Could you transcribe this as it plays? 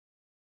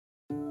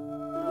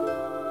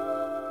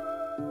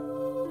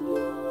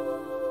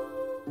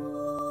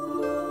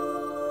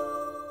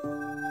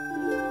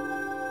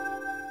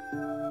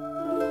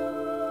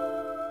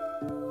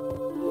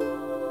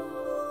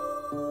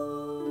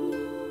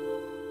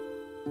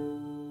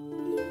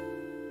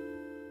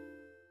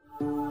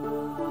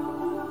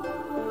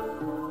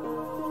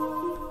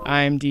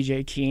I'm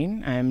DJ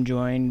Keen. I'm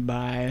joined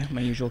by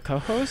my usual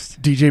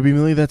co-host. DJ B.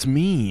 Millie, that's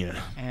me.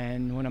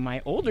 And one of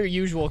my older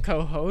usual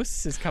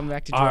co-hosts has come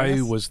back to join us.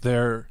 I was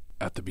there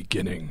at the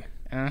beginning.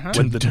 Uh-huh.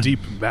 When the deep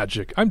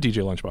magic... I'm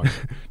DJ Lunchbox.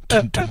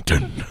 Dun, dun,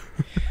 dun.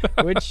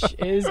 Which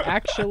is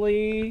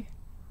actually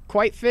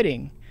quite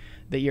fitting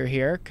that you're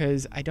here,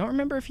 because I don't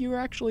remember if you were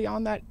actually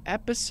on that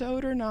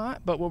episode or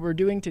not, but what we're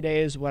doing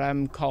today is what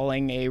I'm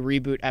calling a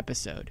reboot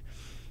episode.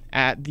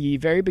 At the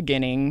very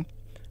beginning,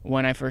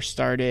 when I first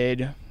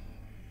started...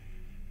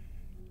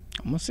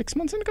 almost 6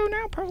 months ago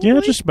now, probably? Yeah,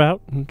 just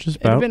about. It would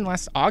have been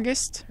last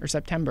August or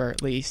September,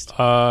 at least. Would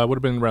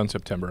have been around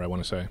September, I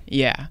want to say.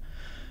 Yeah.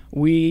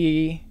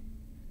 We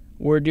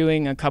were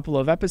doing a couple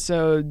of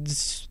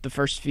episodes, the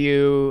first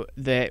few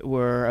that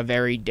were a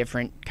very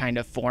different kind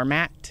of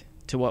format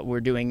to what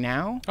we're doing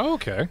now. Oh,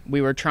 okay.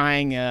 We were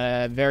trying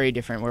a very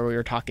different, where we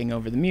were talking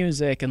over the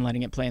music and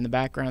letting it play in the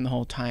background the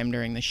whole time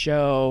during the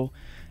show.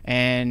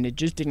 And it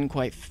just didn't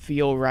quite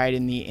feel right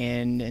in the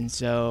end, and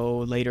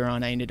so later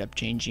on I ended up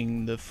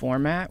changing the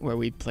format where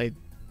we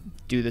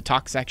do the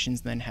talk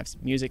sections, then have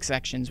music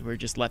sections where we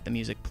just let the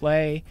music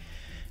play,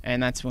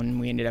 and that's when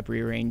we ended up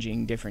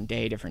rearranging different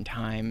day, different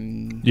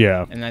time.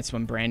 Yeah. And that's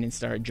when Brandon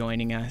started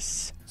joining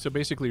us. So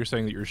basically you're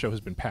saying that your show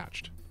has been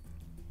patched.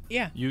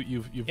 Yeah.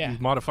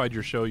 You've modified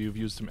your show, you've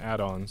used some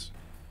add-ons.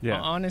 Yeah.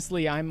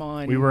 Honestly, I'm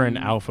on... We were in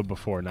alpha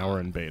before, now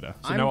we're in beta.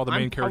 So now all the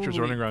main characters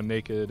are running around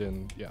naked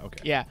and... Yeah, okay.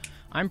 Yeah.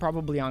 I'm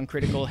probably on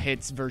Critical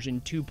Hits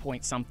version 2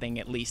 point something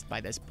at least by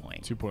this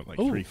point.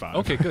 2.35.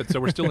 Okay, good. So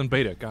we're still in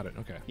beta. Got it.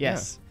 Okay.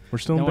 Yes. Yeah, we're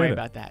still in Don't beta. worry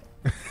about that.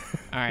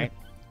 All right.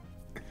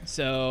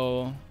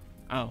 So,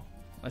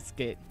 let's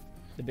get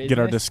the business. Get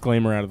our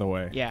disclaimer out of the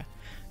way. Yeah.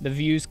 The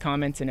views,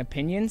 comments, and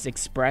opinions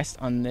expressed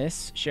on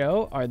this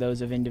show are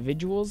those of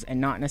individuals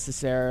and not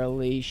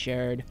necessarily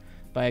shared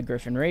by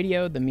Griffin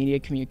Radio, the Media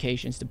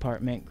Communications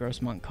Department,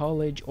 Grossmont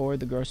College, or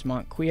the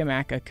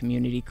Grossmont-Cuyamaca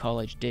Community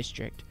College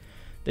District.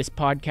 This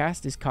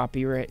podcast is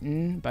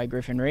copywritten by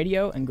Griffin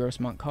Radio and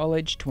Grossmont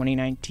College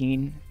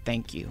 2019.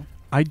 Thank you.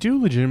 I do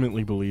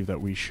legitimately believe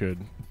that we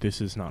should, this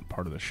is not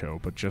part of the show,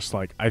 but just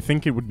like, I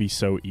think it would be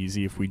so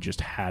easy if we just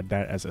had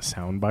that as a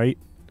soundbite.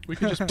 We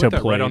could just to put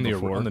that play right on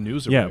the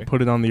news array. Yeah,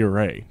 put it on the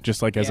array,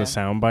 just like as a Yeah.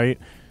 soundbite,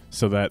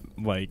 so that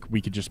like we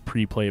could just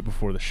pre-play it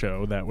before the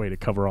show, that way to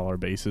cover all our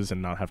bases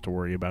and not have to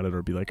worry about it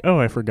or be like, oh,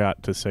 I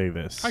forgot to say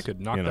this. I could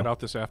knock that out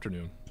this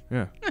afternoon.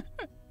 Yeah.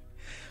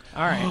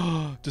 All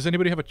right. Does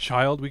anybody have a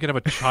child? We could have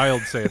a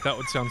child say it. That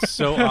would sound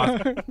so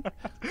awesome.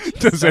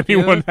 Does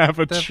anyone have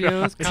a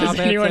child? Views,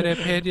 comments, and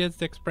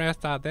opinions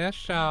expressed on this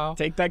show.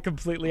 Take that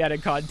completely out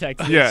of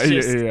context. Yeah, It's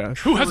just yeah.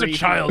 Who has a creepy.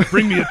 child?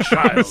 Bring me a I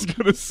child. was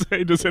gonna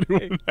say, does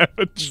anyone have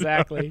a child?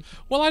 Exactly.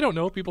 Well, I don't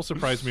know. People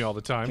surprise me all the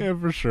time. Yeah,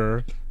 for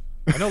sure.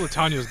 I know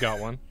Latanya's got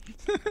one.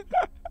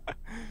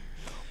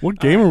 What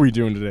game are we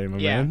doing today, my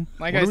Yeah. man?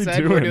 Like What I are we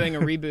said, we're doing a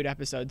reboot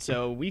episode,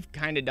 so we've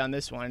kind of done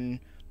this one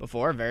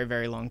before, a very,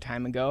 very long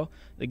time ago.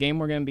 The game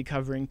we're going to be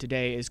covering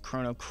today is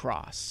Chrono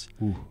Cross.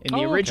 Ooh. In the Oh,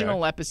 okay.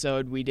 original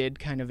episode, we did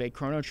kind of a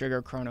Chrono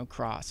Trigger, Chrono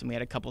Cross, and we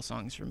had a couple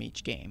songs from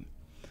each game.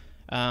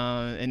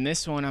 In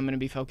this one, I'm going to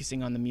be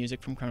focusing on the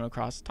music from Chrono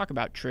Cross, talk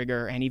about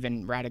Trigger, and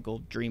even Radical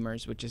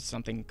Dreamers, which is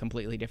something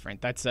completely different.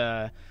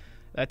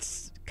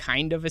 That's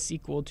kind of a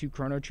sequel to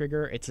Chrono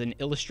Trigger. It's an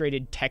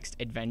illustrated text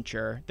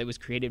adventure that was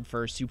created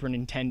for Super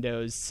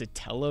Nintendo's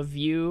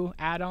Satellaview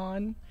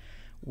add-on,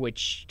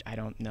 which I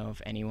don't know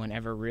if anyone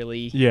ever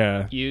really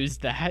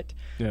used that.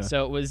 Yeah.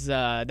 So it was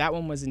that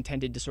one was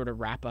intended to sort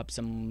of wrap up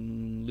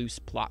some loose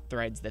plot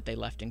threads that they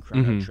left in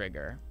Chrono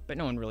Trigger, but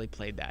no one really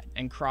played that.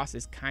 And Cross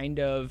is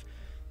kind of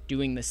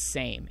doing the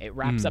same. It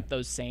wraps up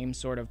those same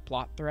sort of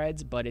plot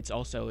threads, but it's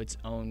also its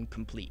own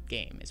complete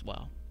game as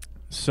well.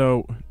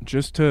 So,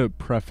 just to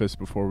preface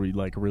before we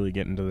like really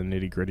get into the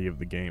nitty-gritty of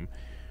the game,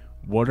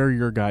 what are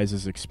your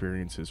guys'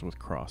 experiences with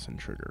Cross and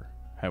Trigger?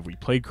 Have we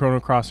played Chrono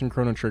Cross and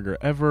Chrono Trigger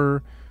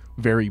ever?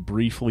 Very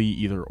briefly,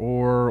 either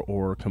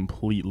or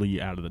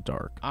completely out of the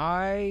dark?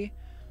 I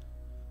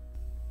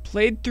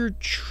played through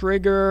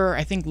Trigger,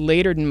 I think,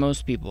 later than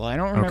most people. I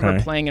don't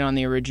remember playing it on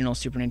the original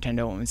Super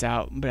Nintendo when it was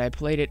out, but I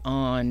played it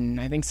on,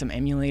 I think, some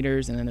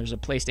emulators, and then there's a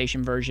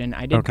PlayStation version.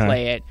 I did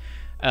play it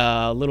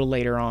a little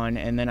later on,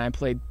 and then I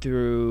played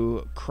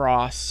through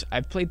Cross.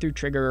 I've played through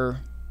Trigger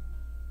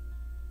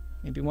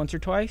maybe once or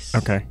twice.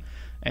 Okay.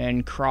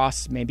 And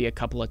Cross maybe a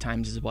couple of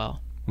times as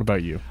well. What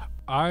about you?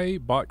 I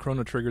bought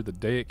Chrono Trigger the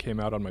day it came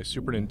out on my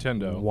Super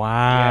Nintendo.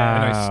 Wow.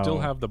 And I still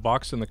have the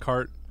box in the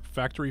cart,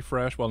 factory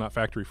fresh. Well, not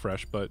factory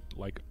fresh, but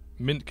like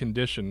mint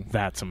condition.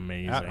 That's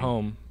amazing. At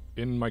home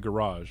in my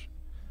garage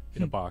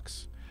in a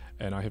box.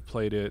 And I have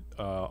played it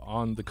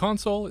on the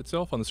console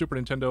itself, on the Super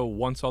Nintendo,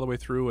 once all the way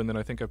through, and then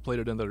I think I've played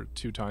it another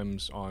 2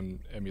 times on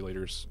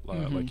emulators,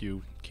 like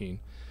you, Keen.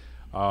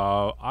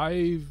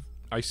 I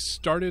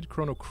started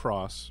Chrono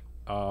Cross,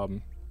 but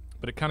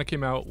it kind of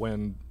came out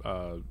when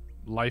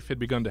life had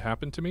begun to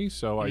happen to me,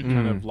 so I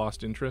kind of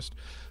lost interest.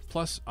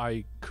 Plus,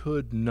 I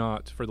could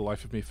not, for the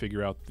life of me,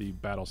 figure out the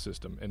battle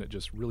system, and it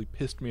just really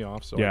pissed me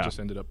off, so I just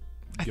ended up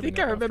I giving think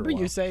up I after a remember you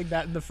while. saying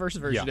that in the first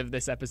version Yeah. of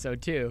this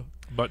episode too.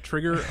 But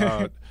Trigger,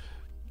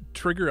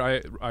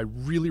 I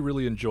really,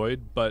 really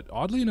enjoyed, but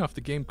oddly enough,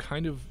 the game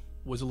kind of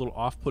was a little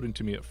off-putting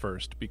to me at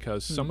first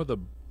because some of the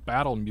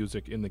battle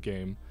music in the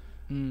game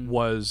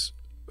was,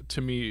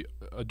 to me,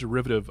 a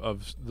derivative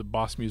of the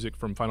boss music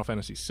from Final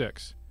Fantasy VI.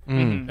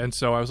 And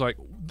so I was like,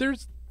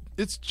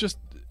 it's just,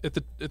 at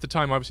the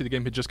time, obviously the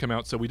game had just come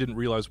out, so we didn't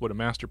realize what a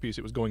masterpiece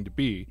it was going to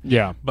be.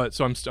 Yeah. But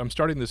so I'm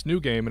starting this new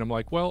game, and I'm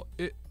like, well,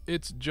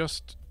 it's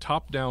just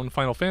top-down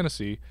Final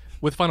Fantasy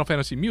with Final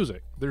Fantasy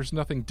music. There's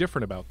nothing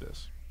different about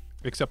this,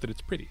 except that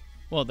it's pretty.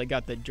 Well, they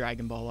got the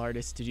Dragon Ball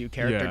artists to do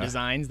character Yeah.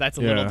 designs. That's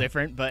a Yeah. little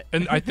different, but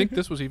And I think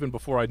this was even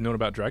before I'd known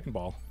about Dragon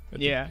Ball.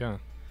 Yeah.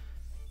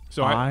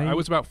 So I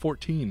was about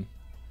 14.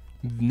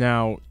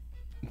 Now,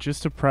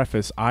 just to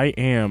preface, I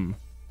am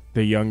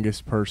the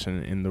youngest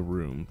person in the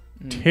room.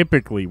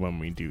 Typically, when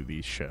we do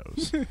these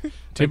shows,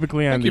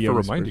 typically I'm Thank the you for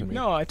youngest reminding person. me.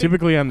 no, I think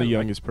Typically, I'm the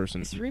youngest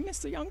person. is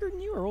Remus younger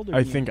than you or older?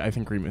 I than you?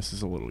 think Remus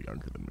is a little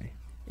younger than me.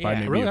 Yeah.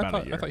 Maybe Really? about a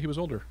I year. thought he was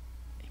older.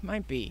 He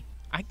might be.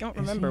 I don't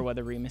remember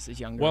whether Remus is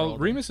younger. or Well,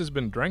 older. Remus has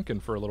been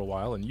drinking for a little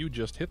while, and you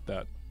just hit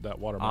that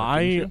watermark.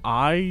 didn't you?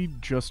 I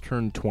just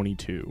turned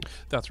 22.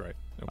 That's right.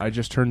 Okay. I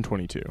just turned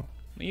 22.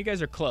 Well, you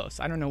guys are close.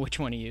 I don't know which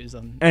one to use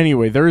them.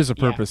 Anyway, there is a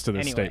Yeah, purpose to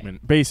this anyway.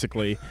 statement.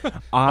 Basically,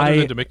 Other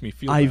than to make me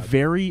feel I bad.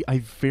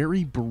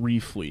 very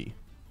briefly,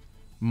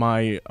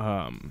 my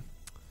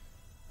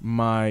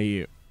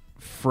my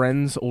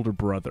friend's older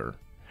brother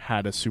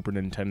had a Super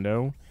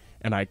Nintendo,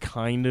 and I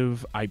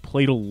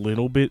played a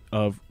little bit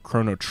of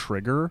Chrono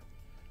Trigger.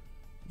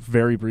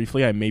 Very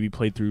briefly, I maybe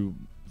played through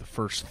the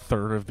first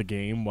third of the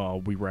game while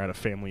we were at a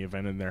family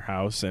event in their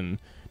house, and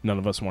none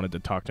of us wanted to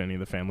talk to any of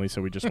the family,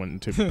 so we just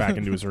went back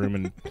into his room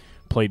and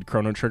played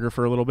Chrono Trigger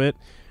for a little bit.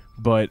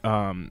 But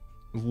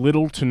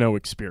little to no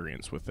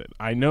experience with it.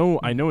 I know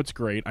it's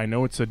great. I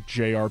know it's a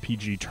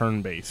JRPG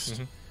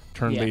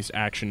turn-based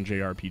action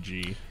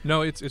JRPG.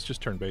 No, it's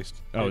just turn-based.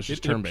 Oh, it's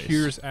just It turn-based.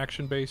 appears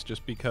action-based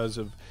just because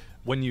of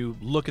when you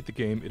look at the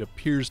game, it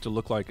appears to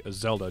look like a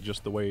Zelda,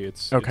 just the way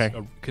it's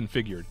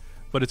configured.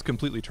 But it's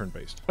completely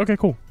turn-based. Okay,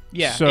 cool.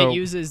 Yeah, So- it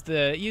uses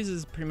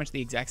pretty much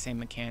the exact same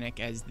mechanic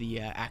as the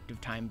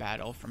active time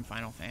battle from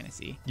Final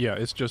Fantasy. Yeah,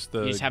 it's just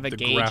the You just have a the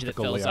gauge that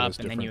graphical fills layout up, is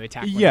and then you different.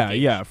 attack. with the Yeah,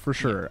 gauge. yeah, for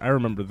sure. I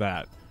remember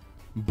that.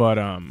 But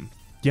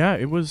yeah,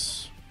 it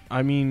was.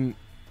 I mean,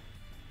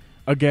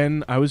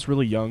 again, I was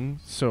really young,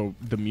 so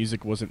the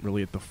music wasn't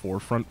really at the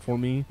forefront for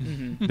me.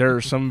 Mhm. there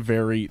are some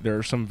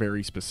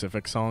very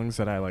specific songs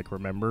that I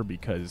remember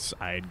because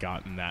I had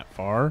gotten that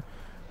far,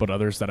 but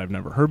others that I've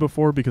never heard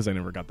before because I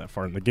never got that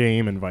far in the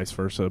game, and vice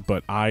versa.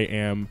 But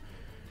I'm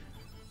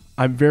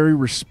very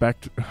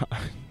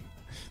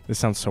this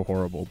sounds so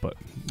horrible, but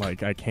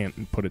I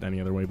can't put it any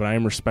other way, but I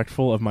am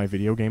respectful of my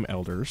video game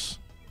elders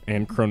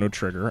and Chrono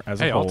Trigger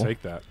as a Hey, whole. I'll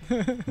take that.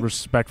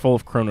 Respectful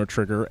of Chrono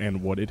Trigger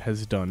and what it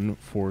has done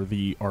for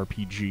the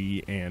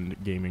RPG and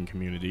gaming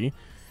community.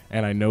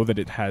 And I know that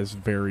it has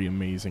very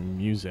amazing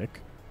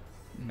music,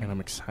 and I'm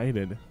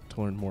excited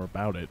to learn more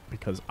about it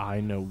because I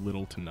know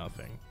little to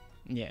nothing.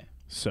 Yeah.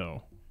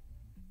 So,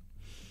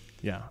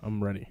 yeah,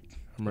 I'm ready.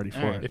 I'm ready for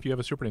Alright. it. If you have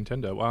a Super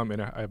Nintendo, well, I mean,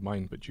 I have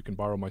mine, but you can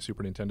borrow my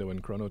Super Nintendo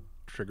and Chrono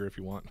Trigger if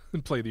you want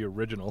and play the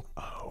original.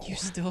 Oh, You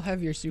still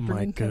have your Super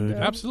My Nintendo? good-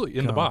 Absolutely,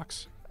 in the God.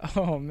 box.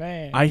 Oh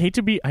man. I hate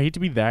to be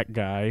that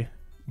guy,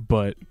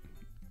 but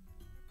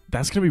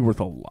that's gonna be worth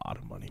a lot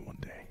of money one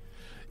day.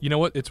 You know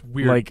what? It's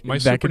weird. My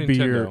that Super could be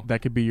Nintendo.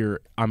 that could be your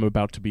I'm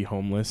about to be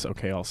homeless.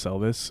 Okay, I'll sell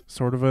this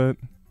sort of a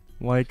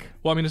Well,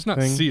 I mean, it's not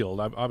thing.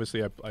 sealed.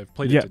 I've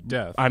played Yeah, it to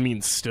death. I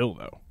mean, still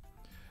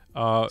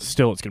though,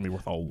 Still, it's gonna be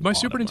worth a lot. my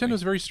Super of Nintendo money.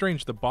 is very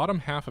strange. The bottom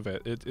half of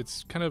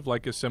it's kind of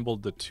like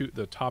assembled.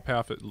 The top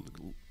half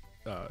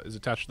is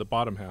attached to the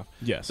bottom half.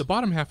 Yes. The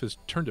bottom half is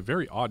turned a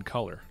very odd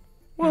color,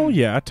 Well,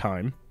 yeah, at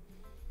time.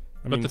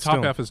 I but mean, the top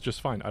still, half is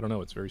just fine. I don't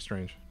know. It's very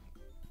strange.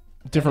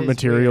 different That is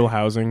material, weird.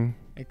 housing.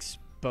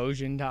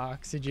 Explosion to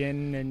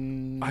oxygen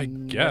and I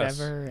guess.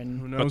 whatever and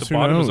Who But knows? the Who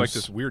bottom is knows? like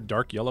this weird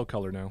dark yellow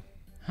color now.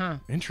 huh.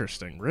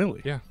 Interesting,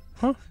 really. Yeah.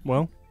 Huh.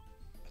 Well,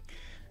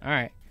 All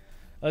right.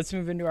 Let's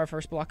move into our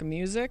first block of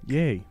music.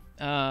 yay.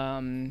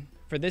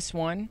 For this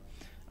one,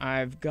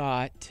 I've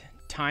got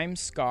Time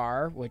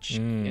Scar, which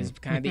is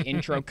kind of the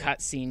intro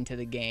cutscene to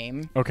the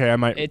game. Okay, I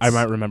might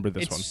remember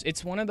this one.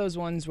 It's one of those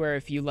ones where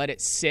if you let it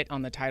sit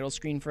on the title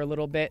screen for a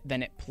little bit,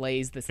 then it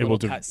plays this It little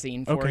will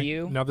cutscene for okay.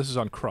 you. Now this is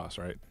on Cross,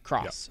 right?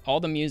 Cross. All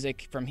the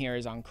music from here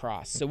is on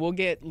Cross. So we'll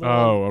get little,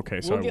 Oh,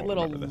 okay, so I we'll get won't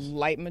little remember this.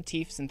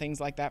 leitmotifs and things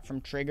like that from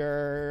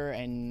Trigger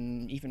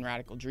and even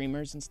Radical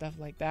Dreamers and stuff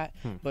like that.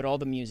 Hmm. But all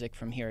the music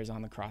from here is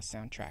on the Cross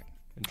soundtrack.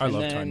 I And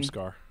love then- Time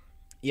Scar.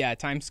 Yeah,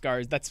 Time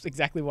Scars. That's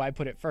exactly why I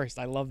put it first.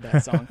 I love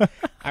that song.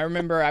 I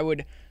remember I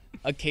would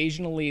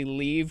occasionally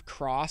leave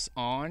Cross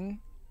on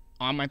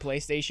on my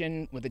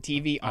PlayStation with the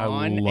TV I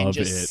on love and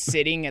just it.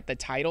 sitting at the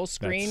title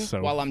screen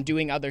so while I'm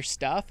doing other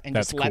stuff and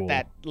That's just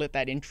let cool.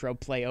 that intro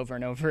play over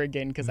and over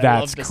again because I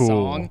That's love the cool.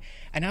 song.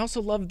 And I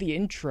also love the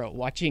intro,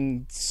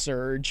 watching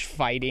Surge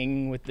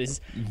fighting with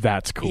this.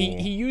 That's cool.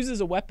 He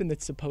uses a weapon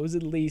that's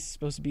supposedly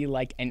supposed to be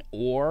like an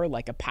oar,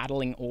 like a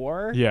paddling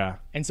oar. Yeah.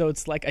 And so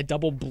it's like a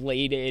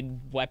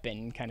double-bladed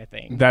weapon kind of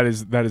thing. That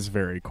is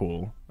very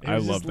cool. I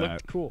It love just that.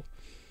 looked cool.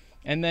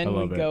 And then I we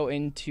love it. go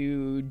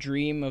into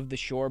Dream of the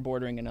Shore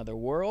Bordering Another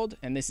World,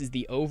 and this is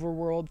the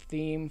overworld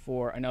theme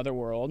for Another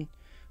World,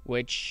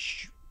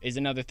 which is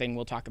another thing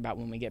we'll talk about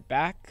when we get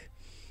back.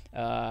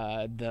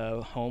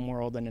 The home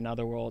world and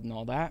Another World and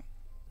all that.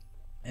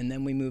 And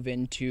then we move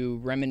into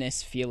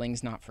Reminisce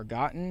Feelings Not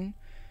Forgotten.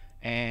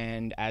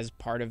 And as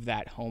part of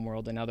that home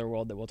world and Other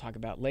World that we'll talk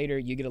about later,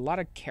 you get a lot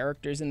of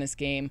characters in this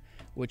game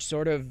which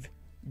sort of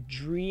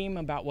dream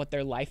about what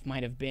their life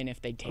might have been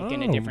if they'd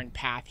taken a Oh. different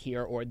path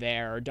here or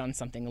there or done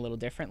something a little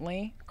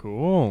differently.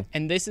 Cool.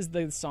 And this is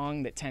the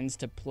song that tends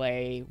to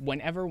play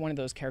whenever one of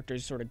those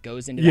characters sort of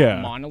goes into Yeah.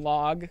 that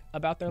monologue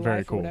about their Very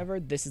life cool. or whatever.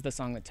 This is the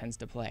song that tends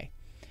to play.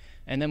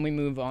 And then we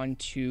move on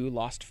to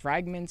Lost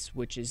Fragments,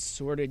 which is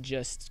sort of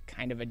just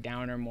kind of a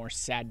downer, more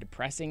sad,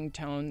 depressing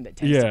tone that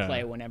tends to Yeah,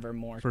 play whenever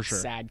more for sure.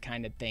 sad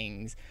kind of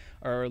things,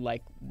 or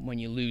like when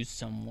you lose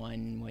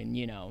someone, when,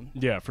 you know,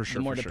 Yeah, for sure.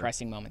 the more for sure.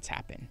 depressing moments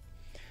happen.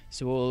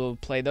 So we'll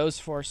play those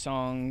 4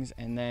 songs,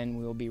 and then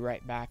we'll be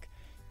right back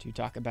to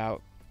talk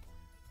about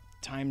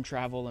time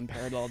travel and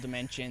parallel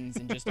dimensions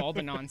and just all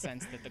the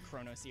nonsense that the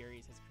Chrono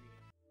series has created.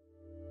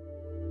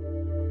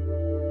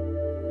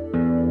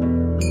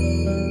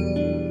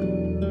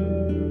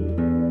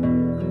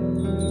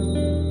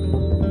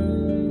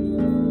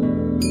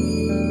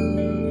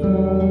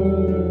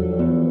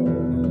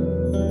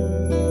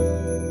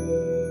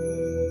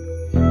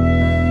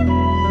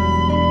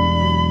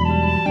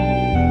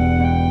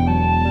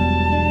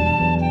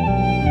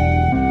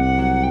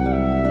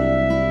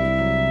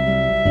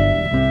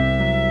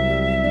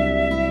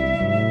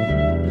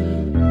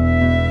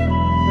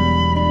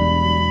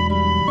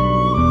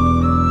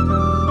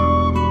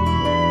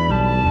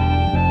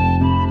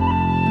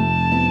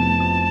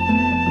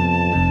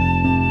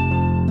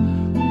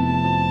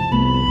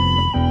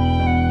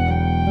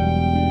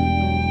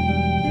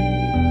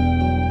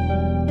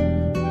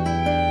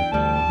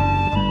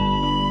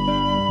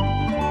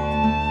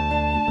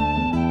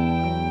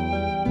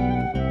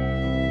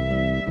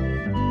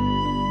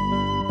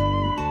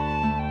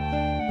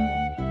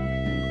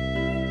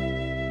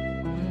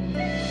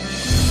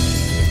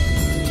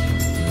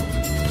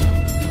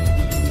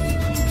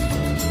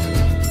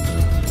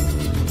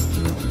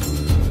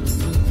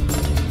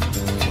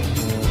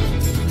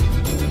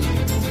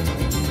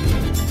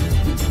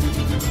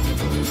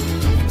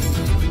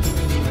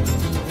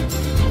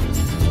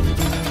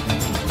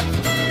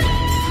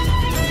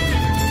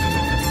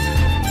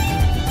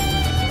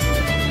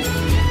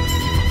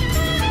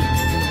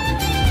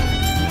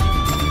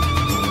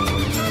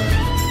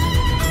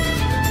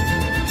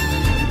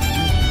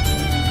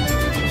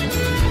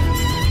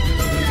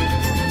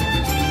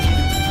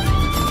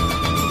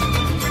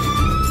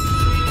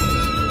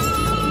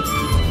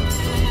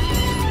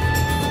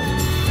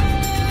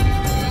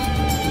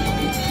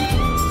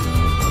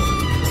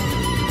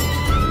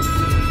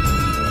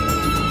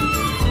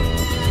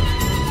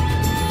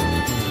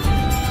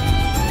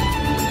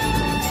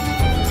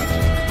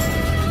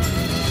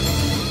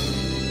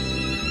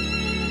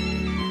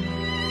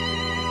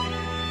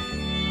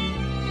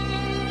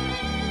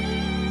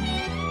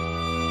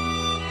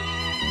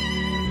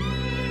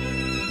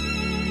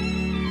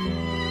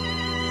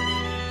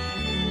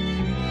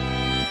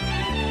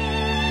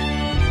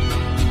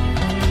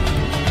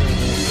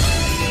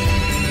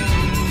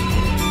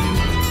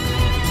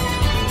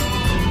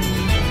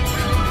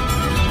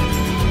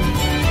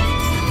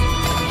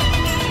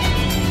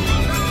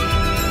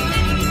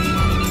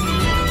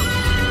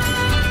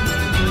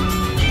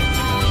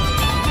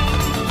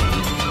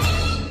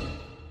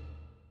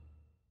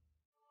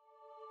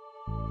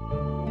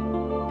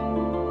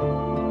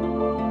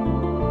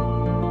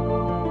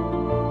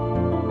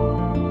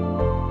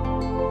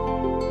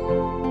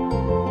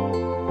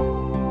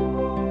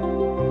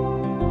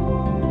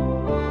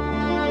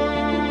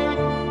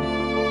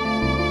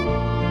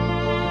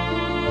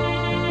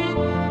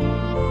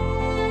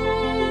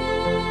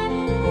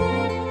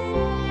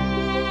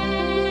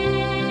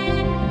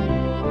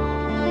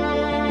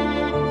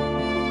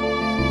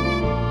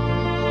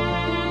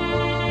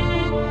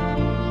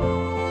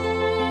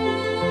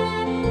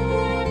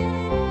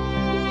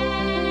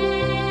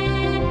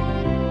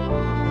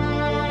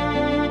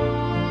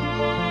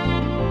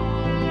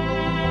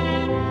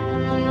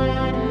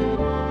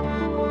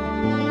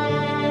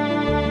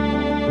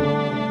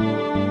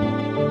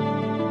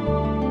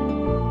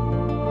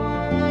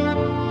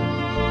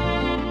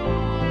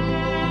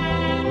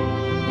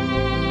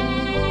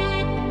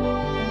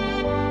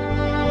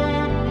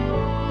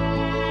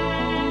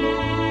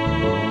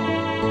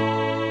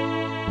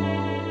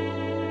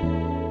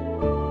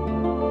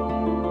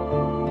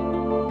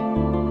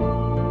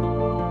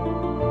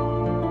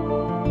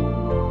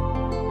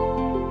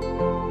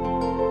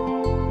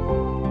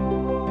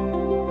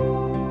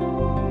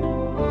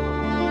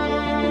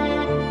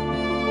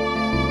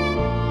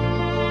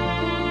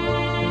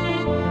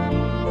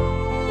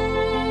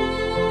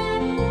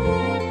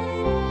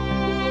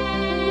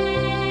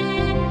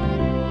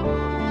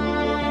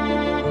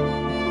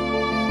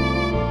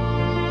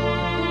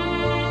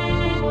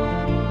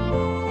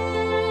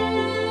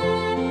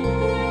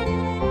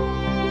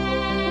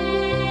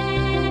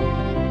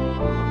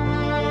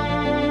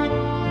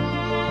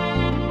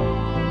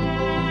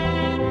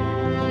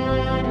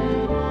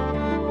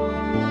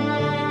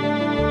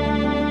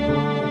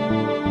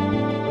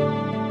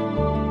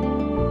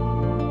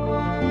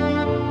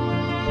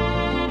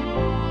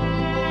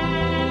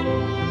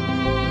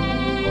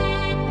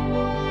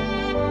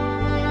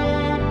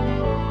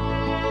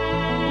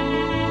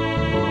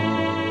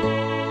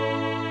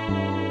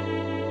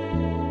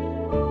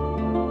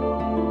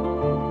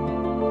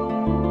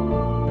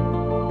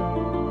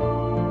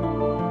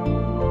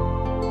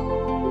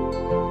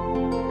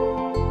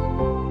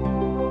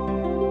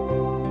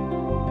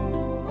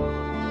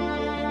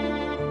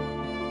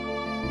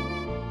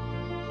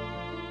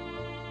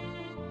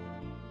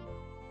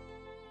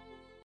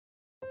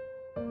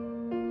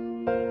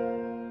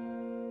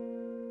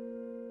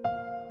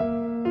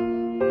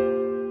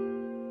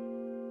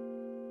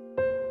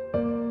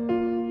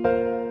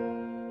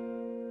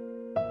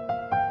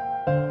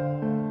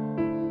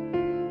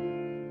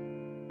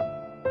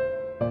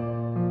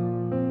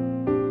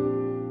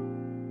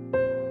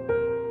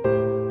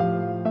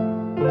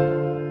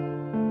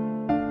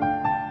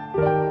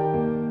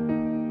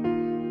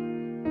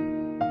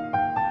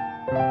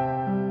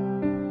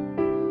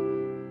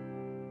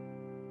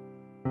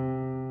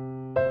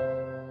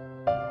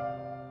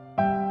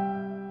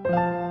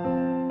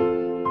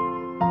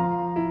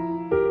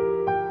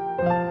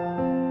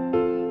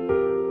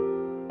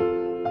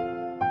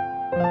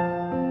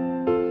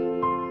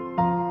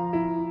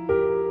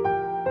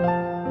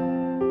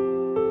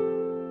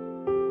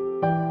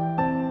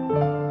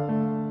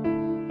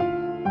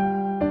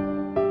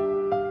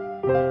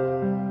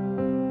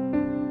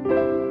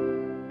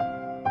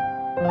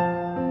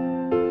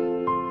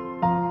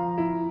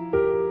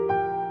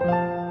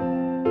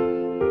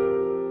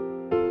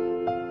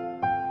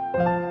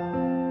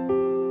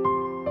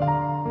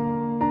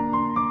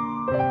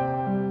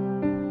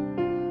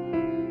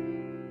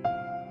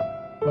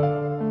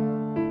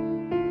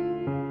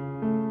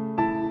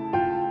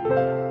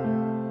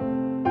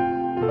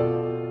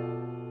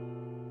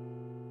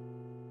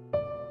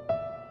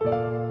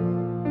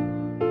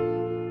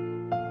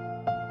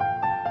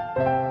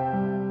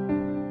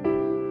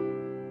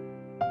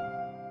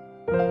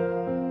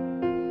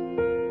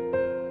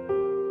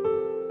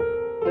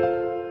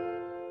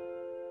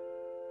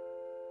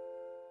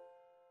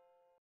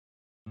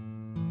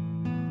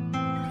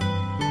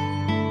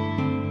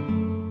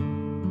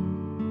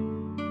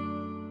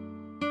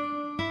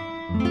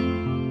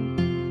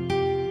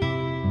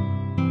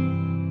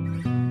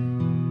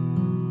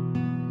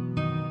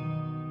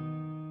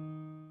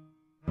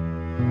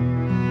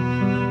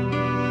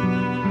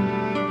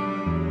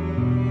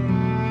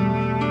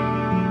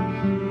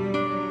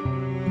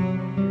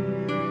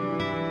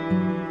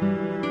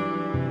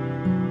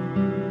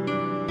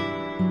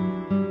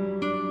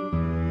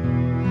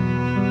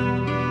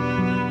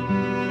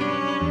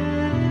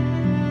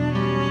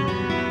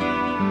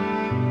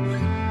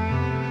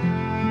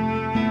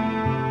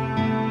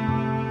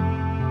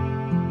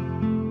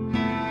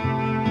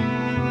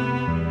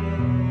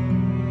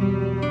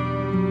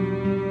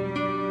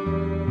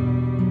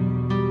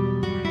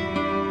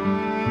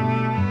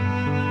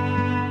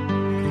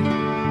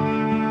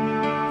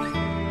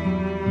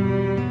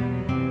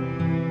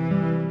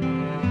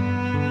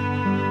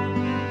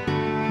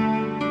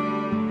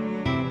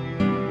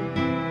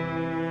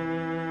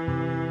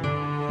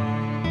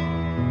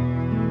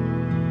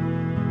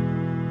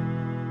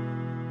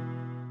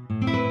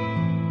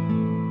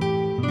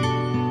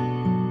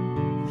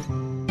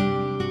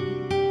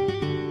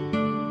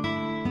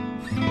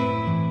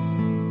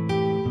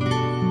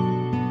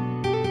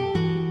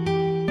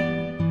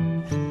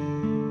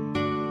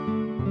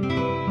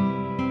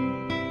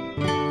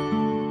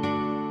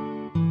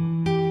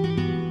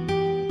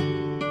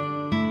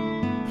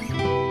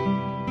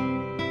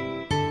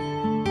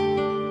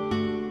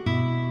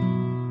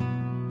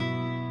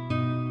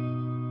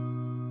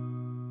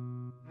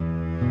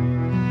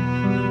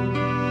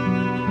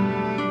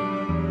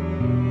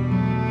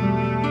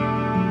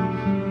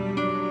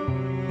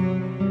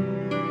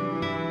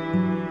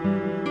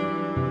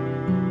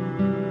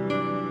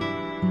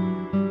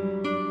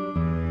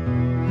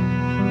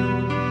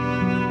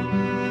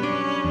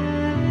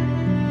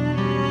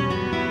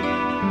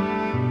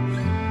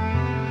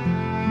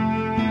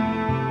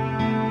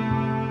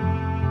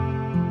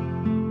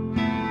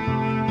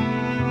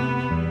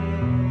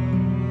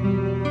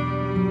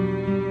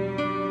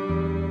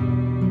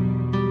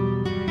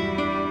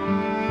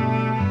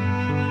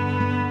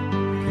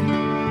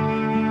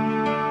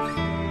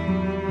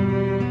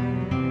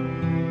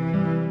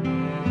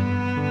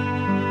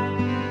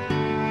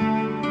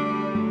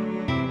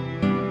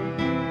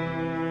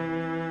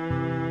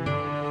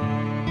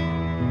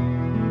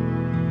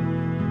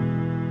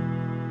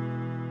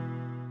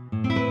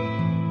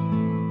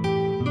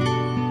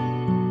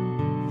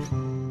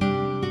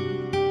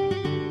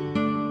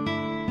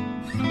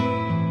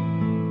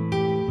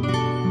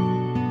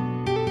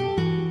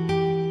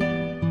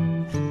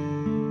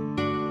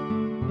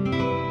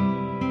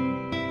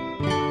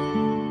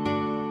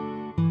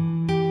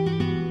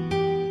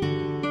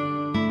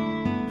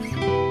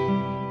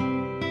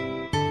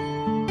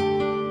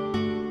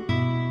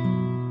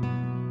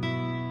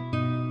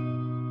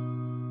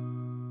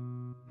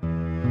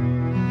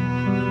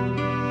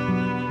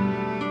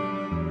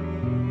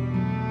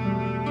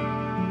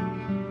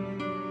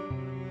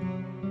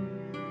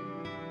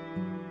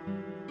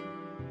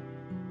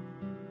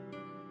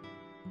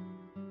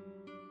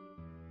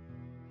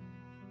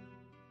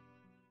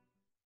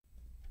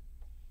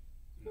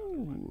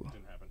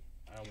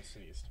 almost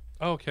sneezed.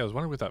 Oh, okay. I was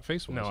wondering what that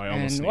face was. No, I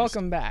almost And sneezed.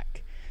 welcome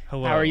back.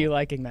 Hello. How are you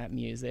liking that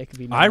music?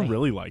 I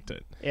really liked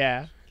it.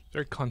 Yeah.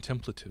 Very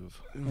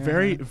contemplative.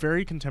 Very,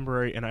 very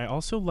contemporary, and I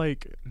also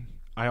like,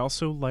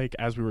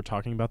 as we were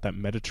talking about, that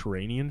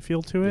Mediterranean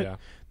feel to it. Yeah.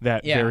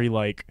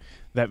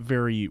 That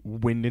very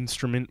wind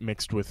instrument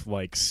mixed with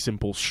like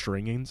simple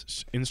string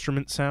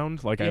instrument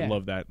sound. Like I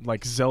love that.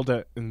 Like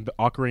Zelda and the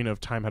Ocarina of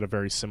Time had a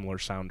very similar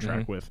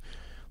soundtrack with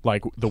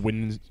like the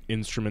wind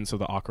instruments of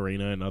the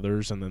ocarina and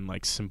others, and then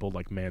like simple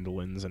like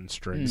mandolins and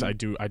strings. I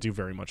do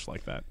very much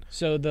like that.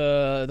 So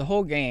the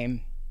whole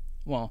game,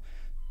 well,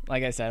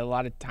 like I said, a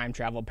lot of time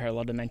travel,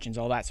 parallel dimensions,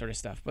 all that sort of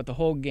stuff. But the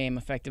whole game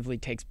effectively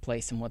takes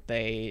place in what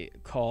they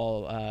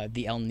call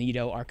the El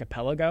Nido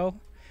Archipelago,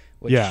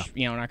 which,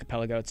 you know, an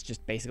archipelago, it's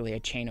just basically a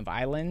chain of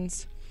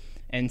islands.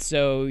 And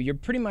so you're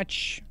pretty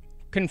much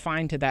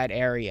confined to that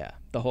area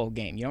the whole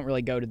game. You don't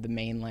really go to the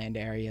mainland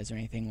areas or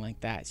anything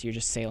like that. So you're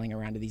just sailing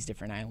around to these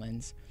different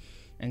islands.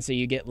 And so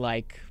you get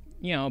like,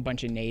 you know, a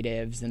bunch of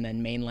natives and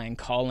then mainland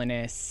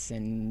colonists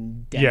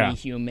and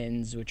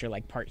demi-humans, which are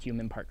like part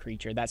human, part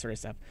creature, that sort of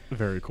stuff.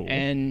 Very cool.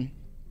 And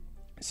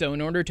so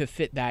in order to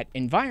fit that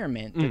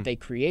environment that they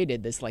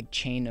created, this like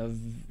chain of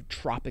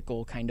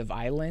tropical kind of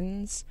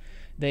islands,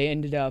 they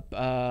ended up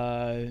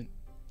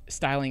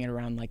styling it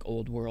around like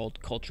old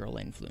world cultural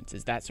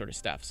influences, that sort of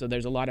stuff. So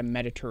there's a lot of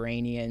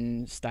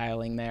Mediterranean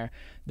styling there.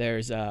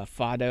 There's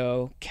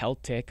fado,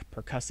 Celtic,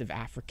 percussive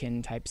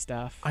African type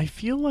stuff. I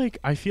feel like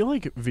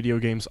video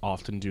games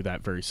often do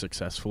that very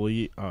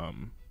successfully.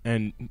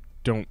 And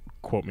don't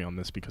quote me on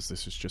this because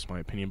this is just my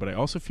opinion, but I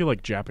also feel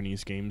like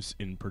Japanese games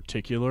in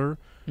particular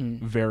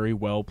very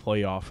well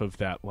play off of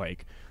that,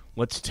 like,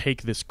 let's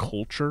take this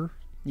culture,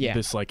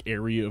 this like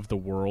area of the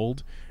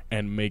world,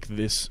 and make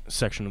this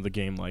section of the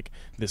game like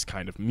this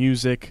kind of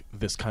music,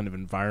 this kind of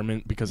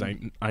environment, because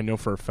I know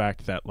for a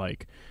fact that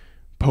like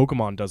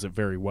Pokemon does it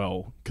very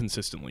well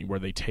consistently, where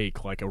they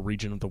take like a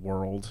region of the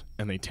world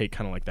and they take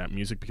kind of like that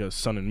music, because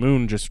Sun and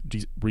Moon just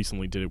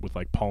recently did it with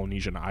like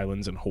Polynesian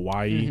islands and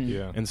Hawaii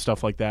and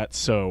stuff like that.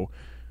 So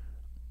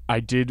I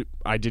did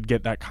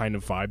get that kind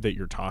of vibe that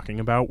you're talking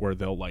about, where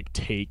they'll like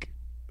take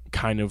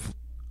kind of,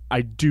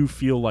 I do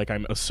feel like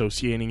I'm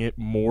associating it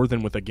more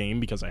than with a game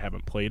because I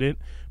haven't played it,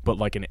 but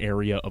like an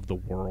area of the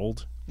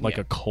world, like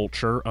a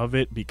culture of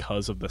it,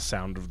 because of the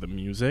sound of the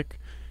music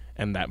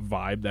and that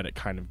vibe that it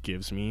kind of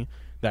gives me,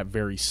 that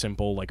very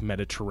simple like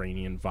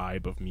Mediterranean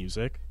vibe of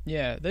music.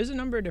 Yeah, there's a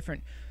number of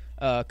different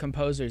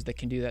composers that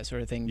can do that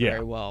sort of thing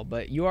very well,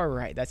 but you are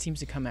right, that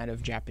seems to come out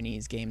of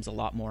Japanese games a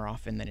lot more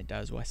often than it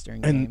does Western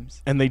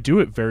games. And they do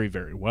it very,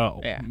 very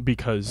well,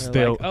 because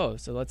they'll like,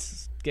 so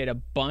let's get a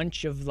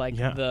bunch of like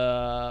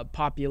the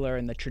popular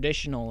and the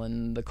traditional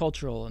and the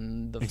cultural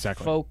and the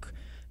folk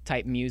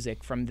type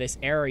music from this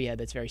area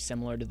that's very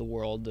similar to the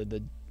world,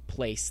 the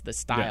place, the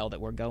style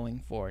that we're going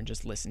for, and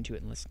just listen to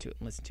it and listen to it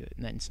and listen to it,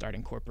 and then start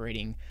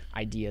incorporating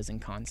ideas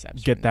and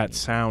concepts. Get that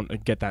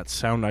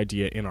sound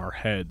idea in our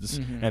heads,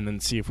 and then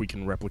see if we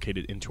can replicate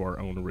it into our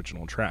own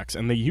original tracks.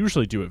 And they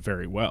usually do it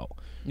very well.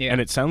 Yeah. And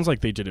it sounds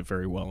like they did it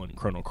very well in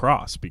Chrono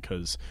Cross,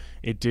 because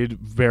it did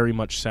very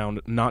much sound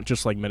not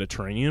just like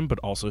Mediterranean, but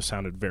also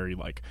sounded very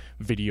like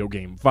video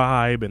game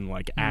vibe and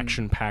like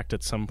action packed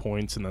at some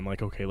points, and then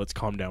like, okay, let's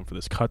calm down for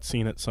this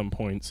cutscene at some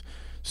points.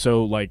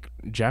 So like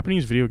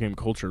Japanese video game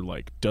culture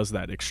like does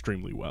that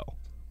extremely well.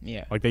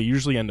 Yeah. Like they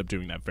usually end up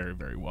doing that very,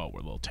 very well,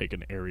 where they'll take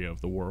an area of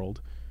the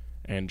world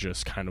and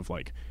just kind of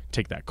like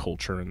take that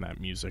culture and that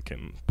music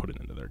and put it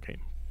into their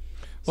game.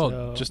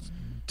 Well, just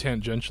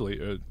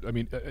tangentially, I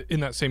mean,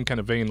 in that same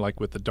kind of vein, like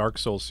with the Dark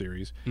Souls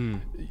series,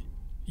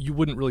 you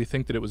wouldn't really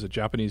think that it was a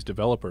Japanese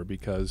developer,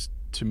 because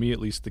to me at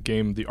least the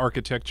game, the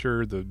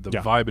architecture, the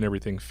vibe and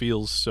everything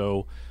feels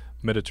so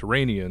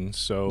Mediterranean,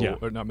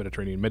 or not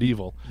Mediterranean,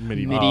 medieval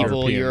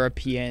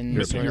European,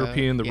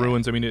 the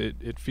ruins. I mean,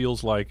 it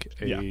feels like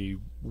a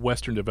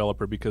Western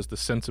developer, because the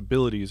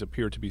sensibilities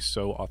appear to be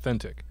so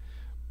authentic.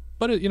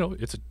 But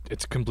it's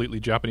a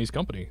completely Japanese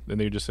company. Then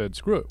they just said,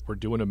 "Screw it, we're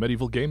doing a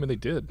medieval game," and they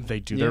did. They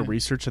do their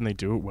research and they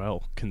do it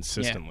well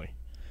consistently.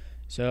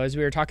 So as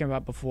we were talking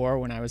about before,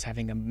 when I was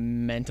having a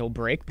mental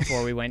break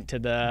before we went to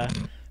the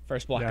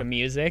first block of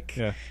music,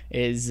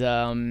 is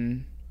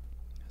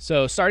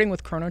so starting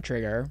with Chrono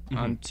Trigger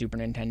on Super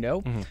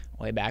Nintendo,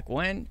 way back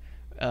when,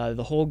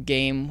 the whole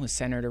game was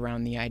centered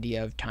around the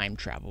idea of time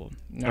travel.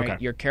 Right? Okay.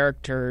 Your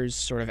characters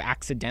sort of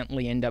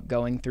accidentally end up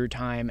going through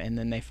time, and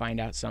then they find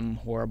out some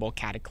horrible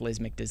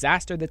cataclysmic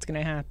disaster that's going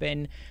to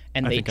happen,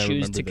 and they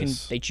choose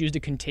to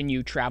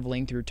continue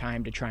traveling through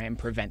time to try and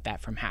prevent that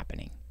from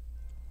happening.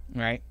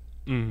 Right?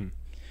 Mm-hmm.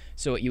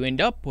 So what you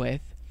end up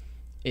with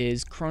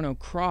is Chrono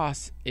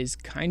Cross is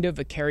kind of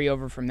a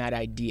carryover from that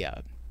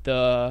idea.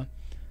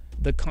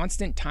 The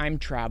constant time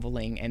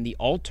traveling and the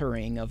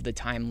altering of the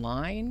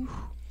timeline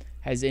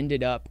has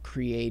ended up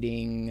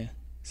creating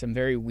some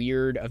very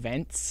weird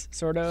events,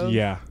 sort of.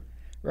 Yeah.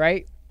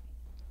 Right?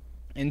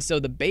 And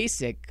so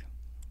this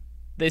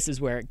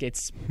is where it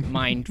gets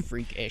mind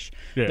freak-ish.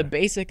 The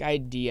basic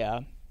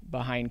idea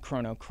behind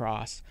Chrono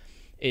Cross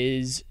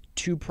is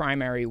two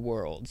primary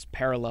worlds,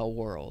 parallel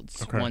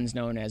worlds. Okay. One's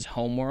known as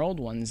Homeworld,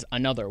 one's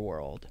Another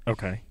World.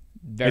 Okay.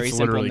 Very it's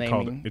simple literally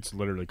naming. It's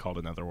literally called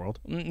Another World.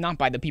 Not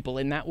by the people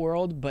in that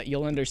world, but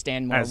you'll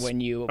understand more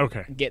when you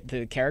get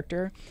the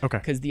character. Okay.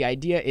 Because the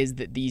idea is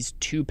that these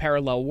two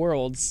parallel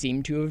worlds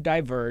seem to have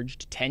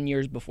diverged 10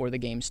 years before the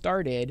game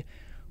started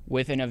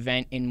with an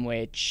event in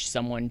which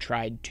someone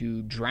tried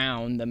to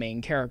drown the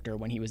main character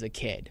when he was a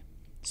kid.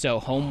 So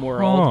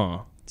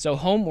Homeworld,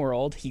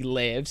 he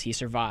lives, he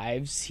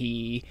survives,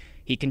 he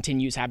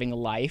continues having a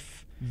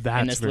life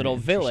in this little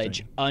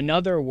village.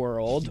 Another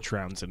World, he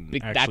drowns and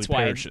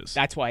perishes.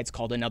 That's why it's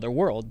called Another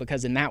World,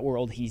 because in that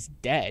world he's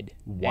dead.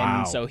 Wow.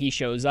 And so he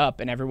shows up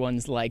and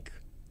everyone's like,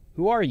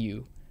 who are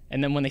you?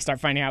 And then when they start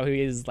finding out who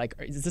he is, like,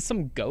 is this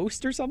some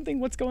ghost or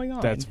something? What's going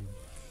on? That's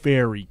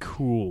very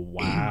cool.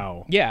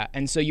 Wow. Yeah,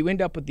 and so you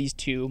end up with these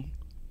two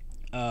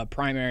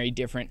primary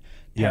different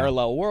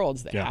parallel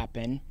worlds that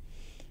happen.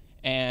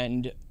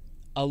 And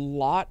a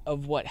lot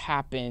of what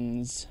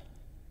happens,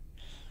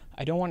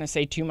 I don't want to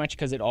say too much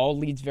because it all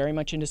leads very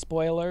much into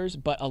spoilers,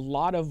 but a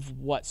lot of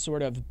what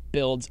sort of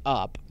builds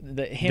up,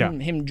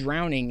 him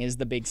drowning is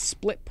the big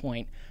split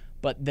point,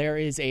 but there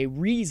is a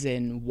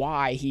reason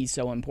why he's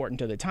so important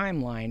to the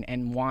timeline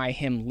and why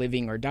him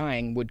living or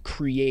dying would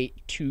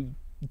create two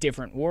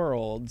different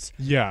worlds.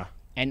 Yeah.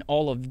 And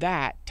all of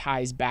that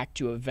ties back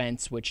to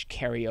events which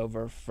carry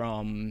over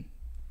from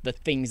the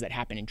things that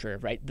happen in Trigger,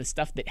 right? The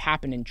stuff that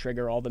happened in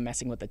Trigger, all the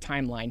messing with the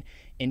timeline,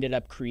 ended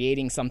up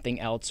creating something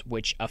else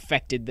which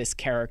affected this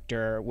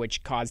character,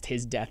 which caused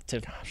his death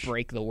to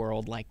break the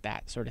world, like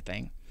that sort of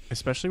thing.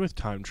 Especially with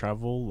time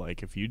travel,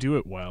 like if you do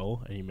it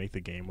well and you make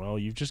the game well,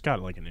 you've just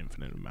got like an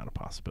infinite amount of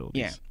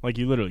possibilities. Yeah. Like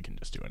you literally can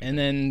just do anything. And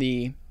then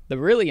the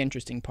really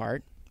interesting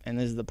part, and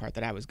this is the part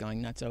that I was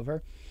going nuts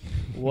over,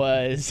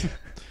 was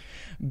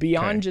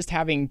beyond just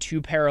having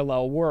two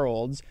parallel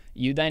worlds,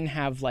 you then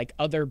have like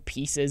other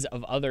pieces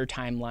of other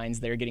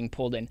timelines that are getting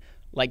pulled in.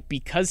 Like,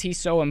 because he's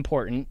so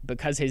important,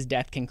 because his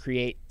death can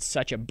create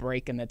such a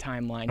break in the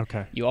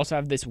timeline, you also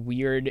have this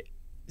weird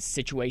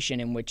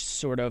situation in which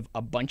sort of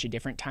a bunch of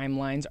different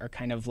timelines are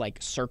kind of like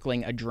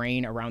circling a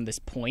drain around this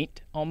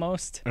point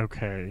almost.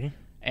 Okay.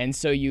 And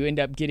so you end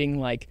up getting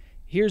like,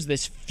 here's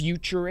this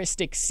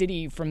futuristic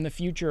city from the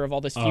future of all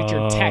this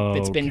future tech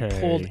that's been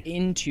pulled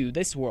into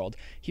this world.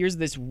 Here's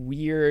this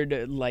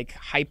weird, like,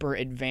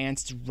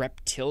 hyper-advanced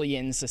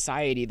reptilian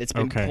society that's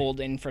been pulled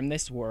in from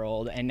this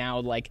world. And now,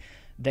 like,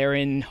 they're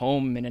in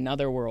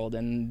another world,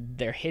 and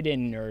they're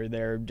hidden or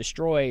they're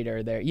destroyed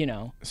or they're,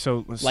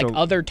 So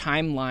other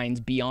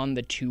timelines beyond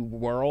the two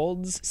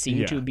worlds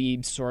seem to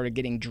be sort of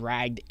getting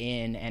dragged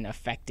in and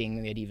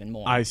affecting it even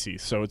more. I see.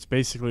 So it's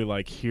basically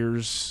like,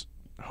 here's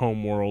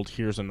Homeworld,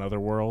 here's Another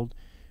World,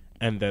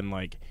 and then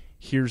like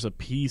here's a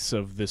piece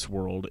of this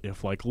world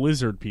if like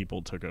lizard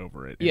people took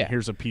over it, and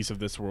here's a piece of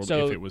this world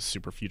if it was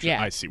super future.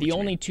 I see what the you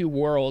only mean. two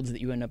worlds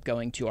that you end up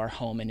going to are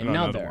Home and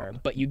Another,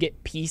 but you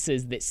get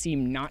pieces that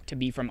seem not to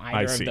be from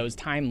either of those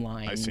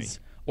timelines,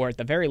 or at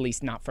the very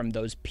least not from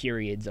those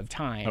periods of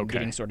time,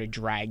 getting sort of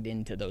dragged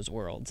into those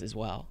worlds as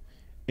well.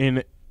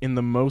 In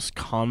the most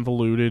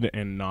convoluted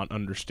and not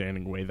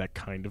understanding way that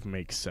kind of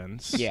makes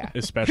sense. Yeah.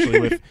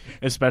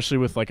 especially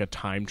with like a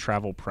time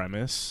travel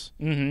premise.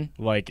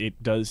 Mm-hmm. Like it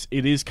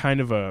is kind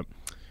of a,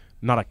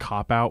 not a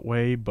cop-out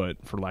way,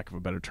 but for lack of a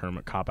better term,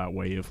 a cop-out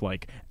way of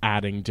like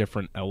adding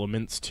different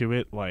elements to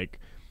it. Like,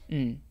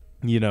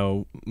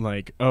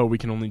 like, oh, we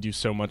can only do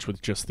so much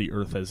with just the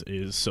Earth as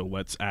is, so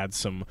let's add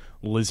some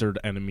lizard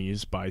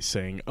enemies by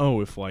saying,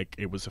 oh, if like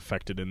it was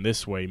affected in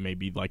this way,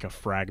 maybe like a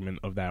fragment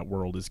of that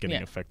world is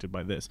getting affected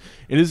by this.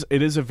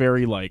 It is a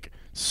very like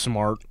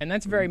smart, and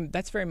that's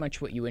very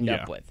much what you end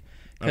up with,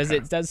 because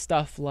it does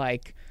stuff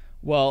like,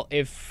 well,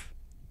 if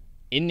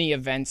in the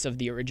events of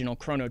the original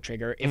Chrono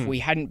Trigger, if we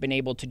hadn't been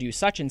able to do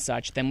such and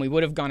such, then we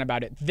would have gone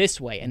about it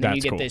this way, and then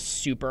you get this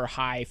super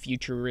high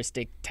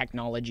futuristic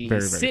technology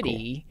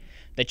city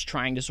that's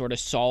trying to sort of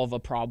solve a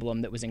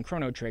problem that was in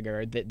Chrono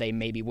Trigger that they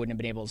maybe wouldn't have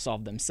been able to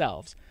solve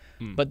themselves.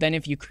 But then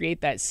if you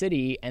create that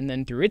city, and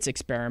then through its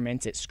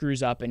experiments, it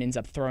screws up and ends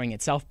up throwing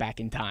itself back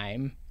in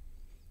time,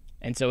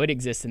 and so it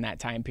exists in that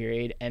time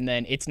period, and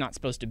then it's not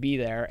supposed to be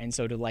there, and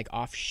so to like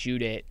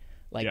offshoot it,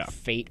 like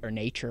fate or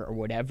nature or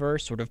whatever,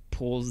 sort of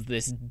pulls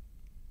this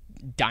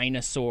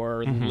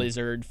dinosaur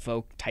lizard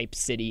folk type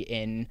city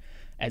in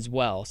as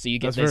well. So you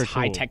get this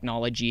high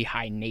technology,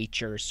 high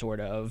nature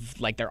sort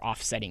of, like they're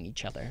offsetting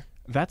each other.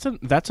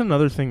 That's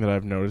another thing that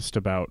I've noticed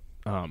about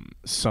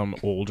some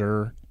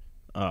older,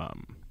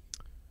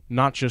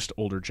 not just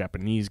older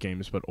Japanese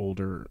games, but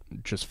older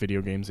just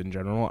video games in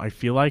general. I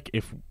feel like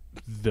if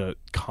the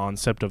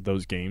concept of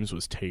those games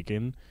was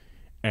taken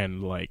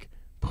and like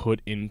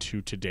put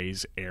into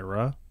today's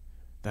era,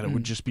 that it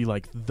would just be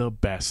like the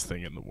best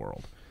thing in the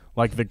world.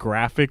 Like the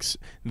graphics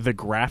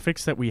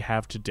that we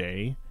have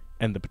today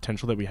and the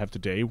potential that we have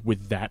today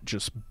with that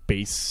just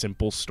base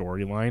simple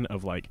storyline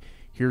of like,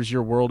 here's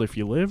your world if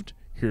you lived,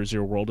 here's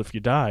your world if you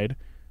died,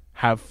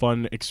 have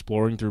fun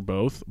exploring through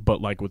both,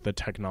 but like with the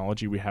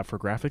technology we have for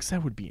graphics,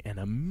 that would be an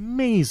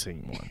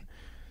amazing one.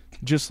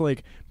 just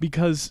like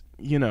because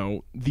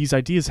these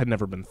ideas had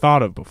never been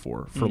thought of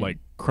before for like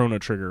Chrono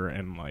Trigger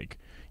and like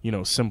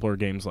simpler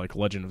games like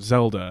Legend of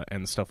Zelda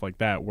and stuff like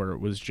that, where it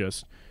was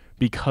just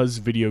because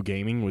video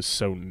gaming was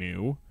so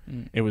new,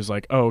 it was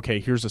like, oh, okay,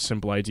 here's a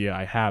simple idea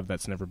I have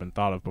that's never been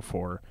thought of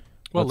before.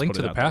 Well, Link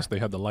to the Past, they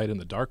had the light in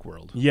the dark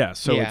world. Yeah,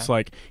 so it's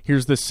like,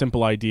 here's this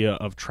simple idea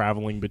of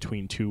traveling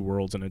between two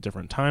worlds in a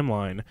different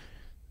timeline,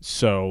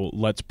 so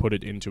let's put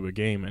it into a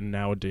game. And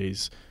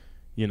nowadays,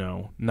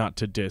 not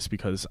to diss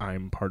because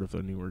I'm part of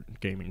the newer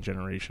gaming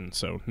generation,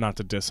 so not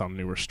to diss on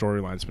newer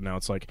storylines, but now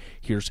it's like,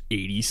 here's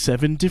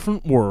 87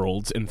 different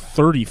worlds and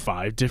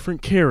 35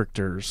 different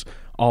characters,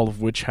 all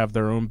of which have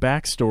their own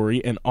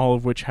backstory and all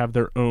of which have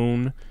their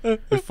own program.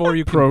 Before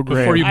you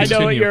I continue,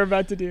 know what you're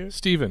about to do.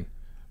 Steven,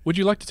 would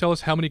you like to tell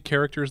us how many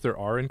characters there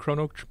are in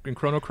Chrono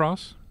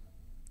Cross?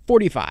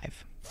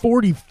 45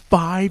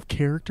 45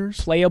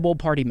 characters? playable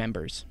party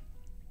members.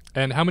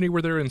 And how many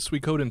were there in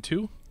Suikoden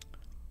 2?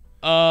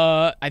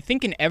 I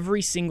think in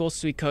every single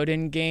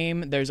Suikoden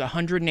game, there's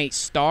 108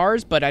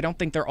 stars, but I don't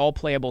think they're all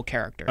playable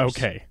characters.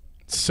 Okay.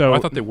 So I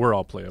thought they were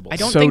all playable. I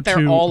don't think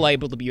they're all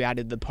able to be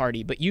added to the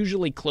party, but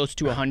usually close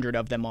to 100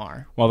 of them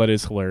are. Well, that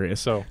is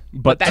hilarious. So,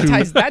 but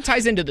that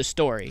ties into the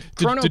story.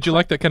 Did you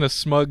like that kind of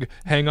smug,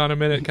 hang on a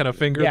minute kind of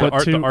finger? Yeah.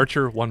 The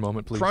archer, one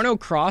moment, please. Chrono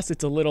Cross,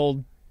 it's a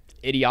little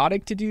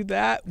idiotic to do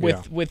that.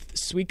 With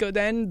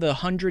Suikoden, the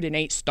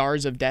 108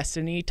 Stars of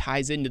Destiny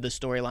ties into the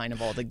storyline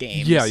of all the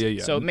games.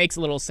 Yeah. So it makes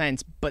a little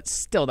sense, but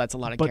still, that's a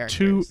lot of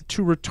characters. But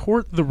to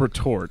retort the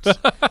retort,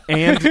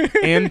 and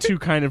to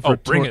kind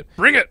of bring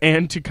it,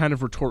 and to kind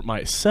of retort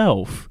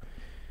myself.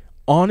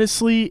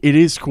 Honestly, it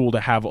is cool to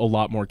have a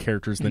lot more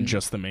characters than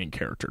just the main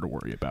character to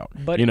worry about.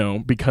 But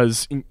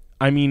because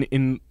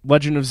in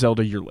Legend of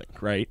Zelda, you're Link,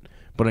 right?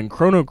 But in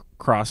Chrono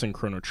Cross and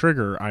Chrono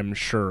Trigger, I'm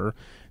sure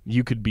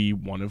you could be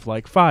one of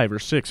like 5 or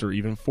 6 or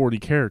even 40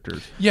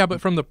 characters. Yeah, but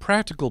from the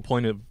practical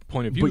point of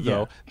view,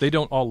 though, they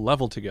don't all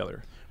level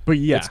together. But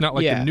it's not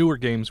like the newer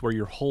games where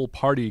your whole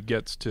party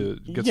gets to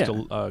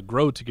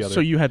grow together. So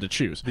you had to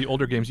choose. The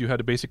older games, you had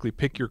to basically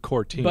pick your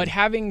core team. But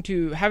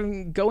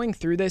going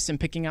through this and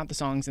picking out the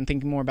songs and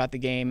thinking more about the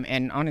game,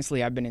 and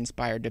honestly, I've been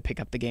inspired to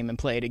pick up the game and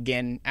play it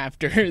again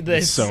after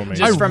this. So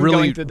amazing. Just from I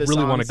going through the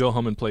really songs. want to go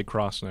home and play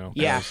Cross now.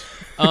 Yeah.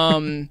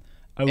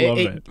 I love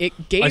it.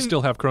 I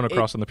still have Chrono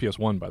Cross on the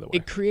PS1, by the way.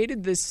 It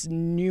created this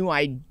new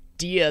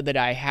idea that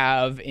I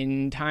have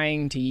in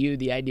tying to you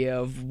the idea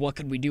of what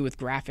could we do with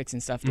graphics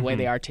and stuff the way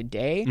they are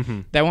today,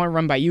 that I want to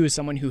run by you as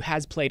someone who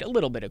has played a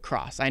little bit of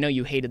Cross. I know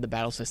you hated the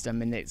battle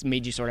system and it's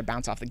made you sort of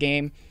bounce off the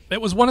game.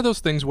 It was one of those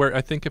things where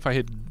I think if I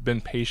had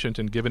been patient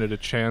and given it a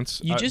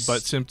chance,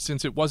 but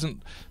since it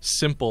wasn't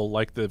simple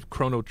like the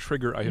Chrono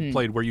Trigger I had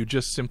played, where you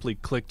just simply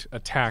clicked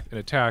attack and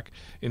attack,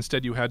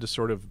 instead you had to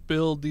sort of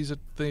build these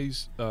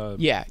things.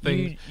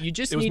 You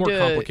just it was need more to,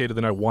 complicated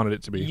than I wanted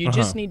it to be. You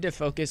just need to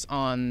focus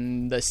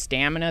on the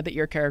stamina that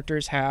your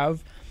characters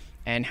have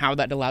and how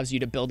that allows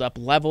you to build up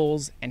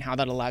levels and how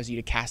that allows you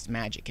to cast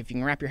magic. If you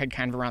can wrap your head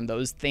kind of around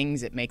those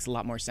things, it makes a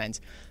lot more sense.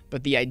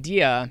 But the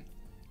idea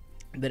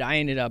that I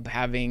ended up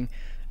having,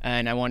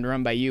 and I wanted to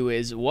run by you,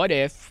 is what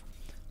if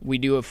we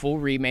do a full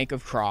remake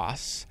of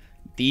Cross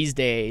these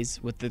days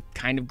with the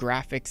kind of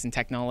graphics and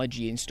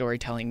technology and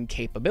storytelling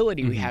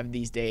capability we have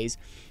these days?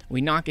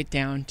 We knock it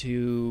down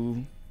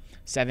to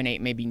 7, 8,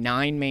 maybe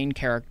 9 main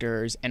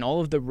characters, and all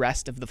of the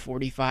rest of the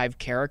 45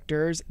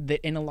 characters that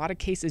in a lot of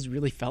cases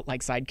really felt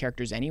like side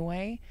characters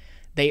anyway.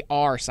 They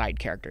are side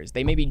characters.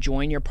 They maybe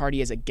join your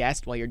party as a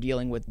guest while you're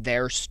dealing with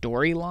their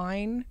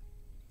storyline,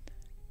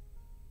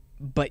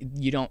 but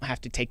you don't have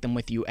to take them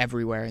with you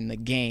everywhere in the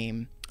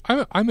game.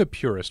 I'm a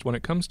purist when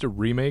it comes to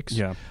remakes.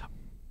 Yeah.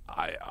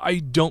 I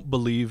don't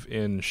believe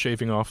in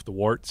shaving off the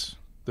warts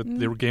that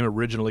the game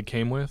originally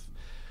came with.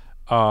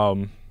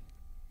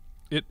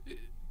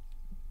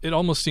 It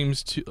almost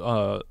seems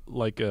to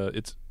like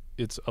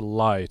it's a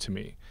lie to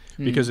me,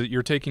 because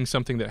you're taking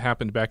something that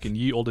happened back in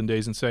ye olden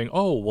days and saying,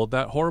 oh, well,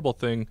 that horrible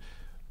thing,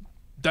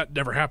 that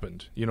never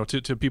happened,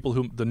 to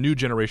people the new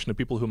generation of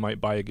people who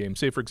might buy a game.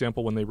 Say, for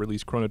example, when they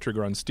released Chrono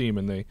Trigger on Steam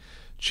and they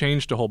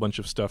changed a whole bunch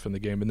of stuff in the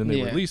game, and then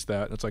they released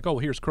that, and it's like, oh,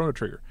 here's Chrono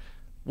Trigger.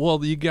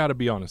 Well, you got to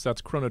be honest,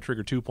 that's Chrono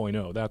Trigger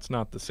 2.0. That's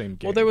not the same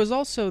game. Well, there was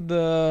also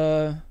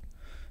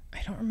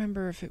I don't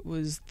remember if it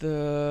was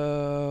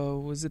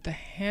was it the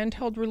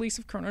handheld release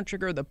of Chrono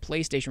Trigger or the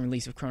PlayStation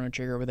release of Chrono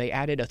Trigger where they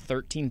added a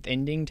 13th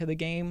ending to the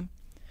game?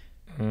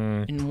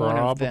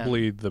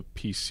 Probably the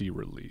PC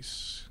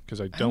release, because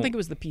I don't think it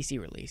was the PC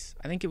release.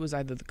 I think it was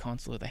either the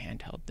console or the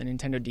handheld, the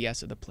Nintendo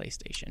DS or the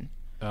PlayStation.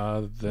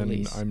 Then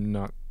release. I'm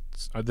not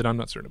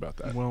certain about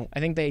that. Well,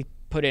 I think they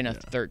put in a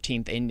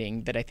 13th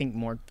ending that I think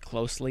more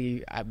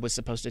closely was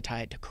supposed to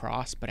tie it to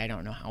Cross, but I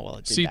don't know how well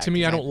it did. See, to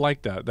me, I don't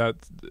like that.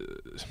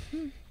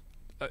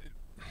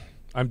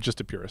 I'm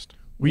just a purist.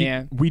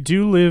 We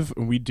do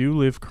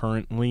live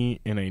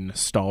currently in a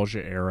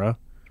nostalgia era.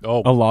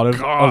 Oh, a lot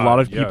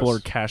of people are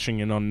cashing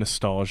in on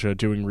nostalgia,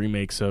 doing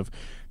remakes of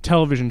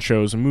television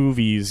shows,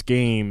 movies,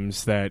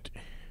 games that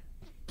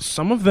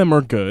some of them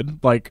are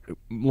good.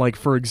 Like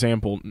for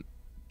example,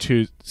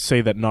 to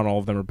say that not all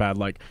of them are bad.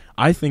 Like,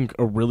 I think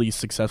a really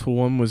successful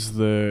one was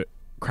the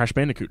Crash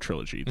Bandicoot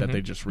trilogy that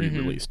they just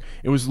re-released.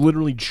 It was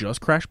literally just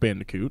Crash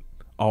Bandicoot,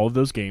 all of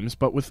those games,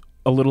 but with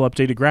a little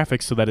updated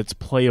graphics so that it's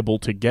playable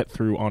to get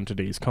through on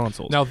today's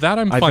consoles. Now that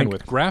I'm fine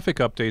with. Graphic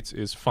updates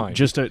is fine.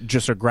 Just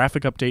a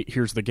graphic update.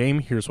 Here's the game.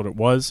 Here's what it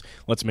was.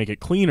 Let's make it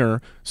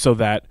cleaner so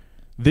that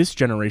this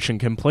generation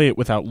can play it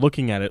without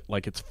looking at it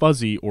like it's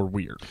fuzzy or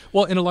weird.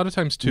 Well, and a lot of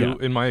times, too,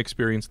 in my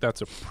experience, that's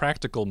a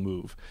practical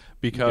move.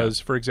 Because,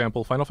 for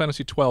example, Final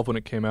Fantasy XII, when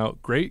it came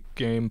out, great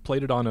game,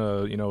 played it on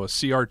a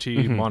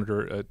CRT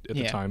monitor at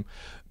the time.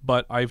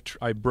 But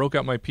I broke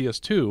out my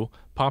PS2,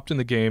 popped in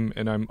the game,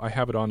 and I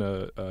have it on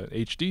a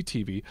HD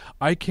TV.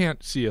 I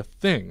can't see a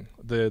thing.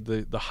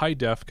 The high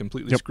def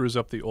completely screws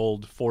up the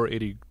old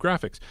 480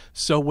 graphics.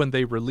 So when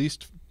they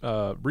re-released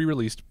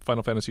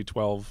Final Fantasy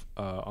XII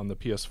on the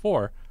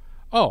PS4,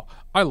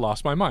 I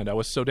lost my mind. I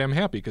was so damn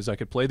happy because I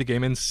could play the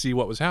game and see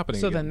what was happening.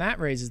 So again. then that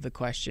raises the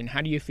question: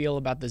 how do you feel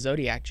about the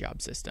Zodiac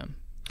job system?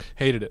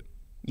 Hated it.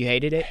 You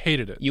hated it?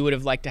 Hated it. You would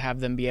have liked to have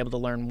them be able to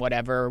learn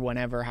whatever,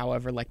 whenever,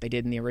 however, like they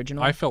did in the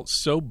original? I felt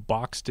so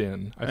boxed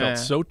in. I felt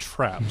so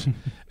trapped.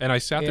 And I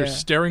sat there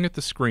staring at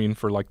the screen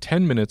for like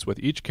 10 minutes with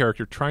each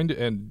character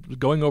and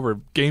going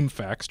over game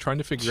facts, trying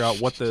to figure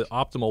out what the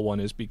optimal one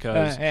is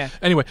because...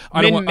 Anyway,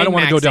 I don't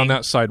want to go down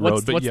that side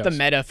road, but what's the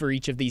meta for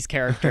each of these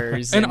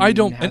characters? and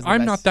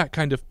I'm not that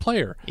kind of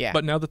player. Yeah.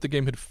 But now that the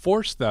game had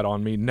forced that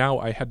on me, now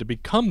I had to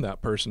become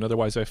that person.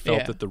 Otherwise, I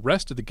felt that the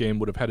rest of the game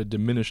would have had a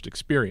diminished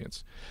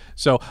experience.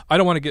 So I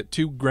don't want to get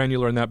too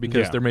granular in that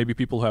because there may be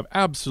people who have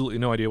absolutely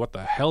no idea what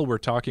the hell we're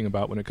talking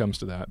about when it comes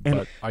to that.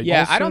 But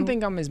I don't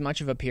think I'm as much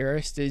of a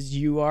purist as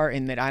you are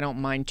in that I don't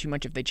mind too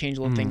much if they change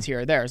little things here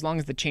or there, as long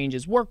as the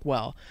changes work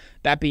well.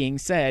 That being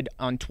said,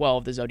 on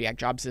 12, the Zodiac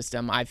job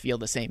system, I feel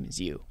the same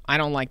as you. I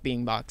don't like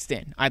being boxed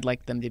in. I'd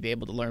like them to be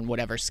able to learn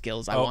whatever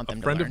skills I want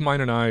them to learn. A friend of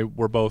mine and I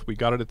we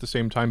got it at the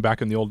same time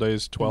back in the old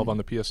days, 12 on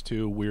the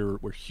PS2.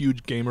 We're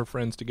huge gamer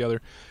friends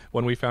together.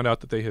 When we found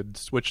out that they had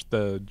switched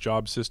the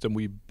job system,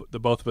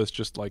 the both of us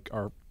just like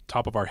our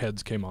top of our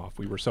heads came off.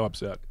 We were so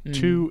upset.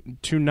 To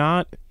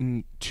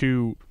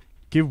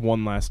give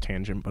one last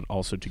tangent, but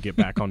also to get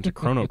back onto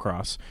Chrono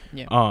Cross,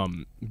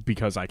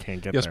 because I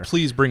can't get there. Yes,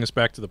 please bring us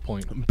back to the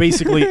point.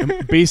 Basically,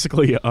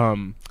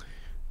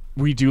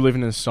 we do live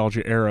in a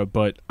nostalgia era,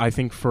 but I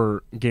think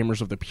for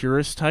gamers of the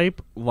purist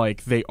type,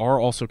 like they are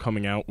also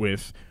coming out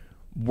with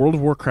World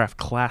of Warcraft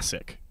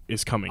Classic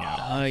is coming out,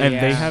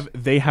 and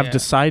they have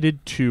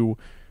decided to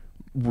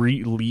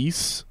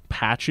release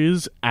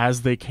patches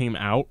as they came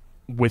out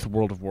with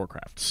World of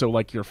Warcraft. So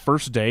like your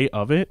first day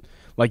of it,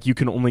 like you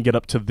can only get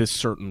up to this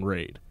certain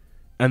raid.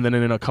 And then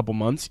in a couple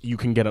months, you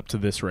can get up to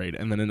this raid.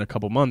 And then in a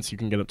couple months, you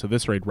can get up to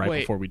this raid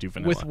before we do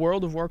vanilla. With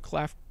World of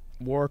Warcraft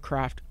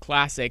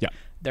Classic,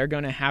 they're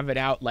going to have it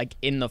out like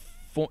in the...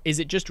 Is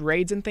it just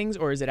raids and things,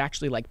 or is it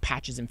actually like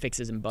patches and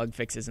fixes and bug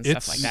fixes and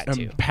stuff like that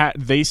too?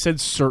 They said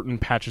certain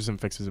patches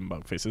and fixes and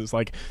bug fixes.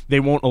 Like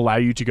they won't allow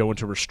you to go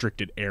into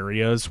restricted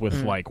areas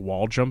with like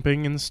wall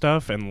jumping and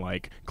stuff and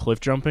like cliff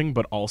jumping,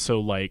 but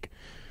also like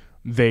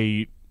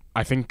I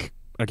think,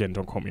 again,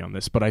 don't quote me on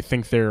this, but I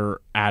think they're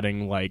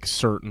adding like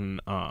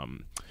certain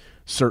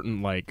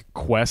like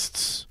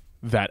quests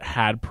that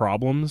had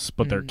problems,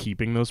 but they're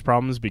keeping those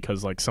problems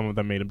because like some of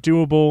them made them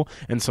doable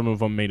and some of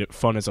them made it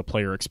fun as a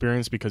player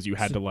experience because you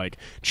had to like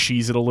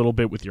cheese it a little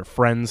bit with your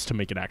friends to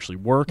make it actually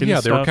work. And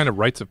they were kind of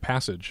rites of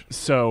passage.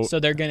 So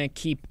they're gonna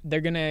keep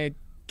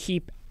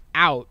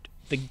out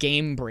the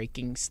game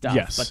breaking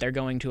stuff, but they're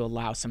going to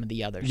allow some of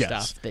the other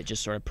stuff that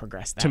just sort of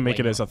progress that to make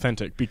way it as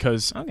authentic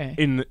because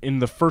in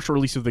the first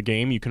release of the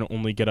game you can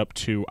only get up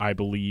to, I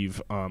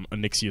believe,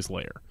 Onyxia's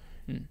Lair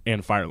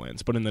and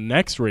Firelands, but in the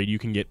next raid you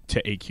can get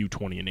to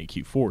AQ20 and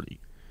AQ40,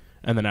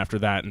 and then after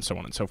that and so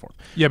on and so forth.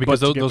 Yeah, because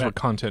those were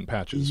content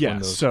patches.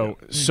 Yeah,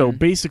 so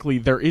basically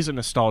there is a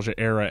nostalgia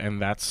era,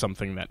 and that's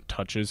something that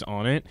touches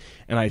on it,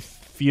 and I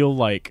feel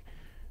like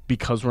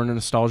because we're in a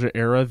nostalgia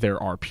era,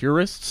 there are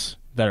purists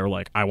that are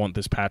like, I want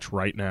this patch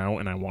right now,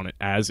 and I want it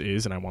as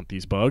is, and I want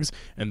these bugs.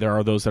 And there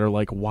are those that are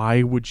like,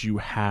 why would you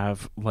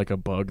have like a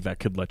bug that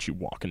could let you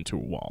walk into a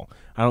wall?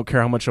 I don't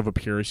care how much of a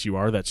purist you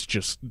are, that's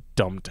just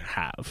dumb to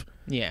have.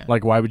 Yeah.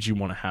 Like, why would you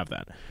want to have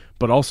that?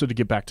 But also to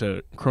get back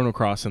to Chrono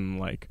Cross and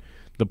like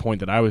the point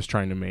that I was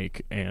trying to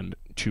make, and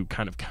to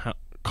kind of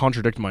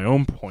contradict my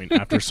own point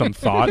after some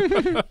thought,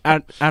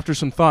 and after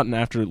listening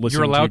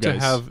you're allowed to you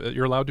guys.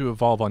 You're allowed to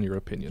evolve on your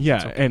opinion.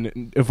 Yeah, okay.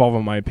 And evolve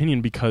on my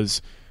opinion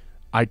because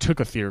I took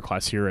a theater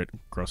class here at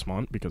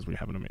Grossmont because we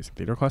have an amazing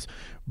theater class,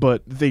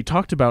 but they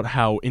talked about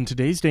how in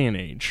today's day and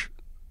age,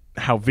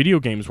 how video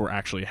games were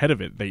actually ahead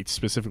of it. They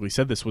specifically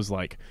said this was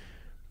like,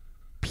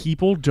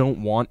 people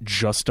don't want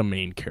just a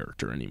main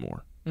character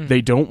anymore.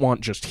 They don't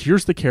want just,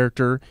 here's the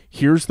character,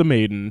 here's the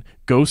maiden,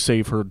 go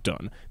save her,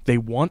 done. They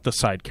want the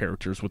side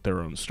characters with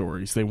their own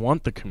stories. They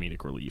want the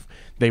comedic relief.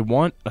 They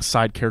want a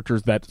side character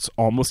that's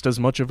almost as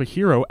much of a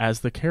hero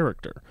as the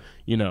character,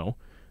 you know?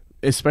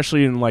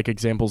 Especially in like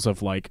examples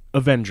of like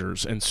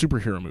Avengers and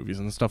superhero movies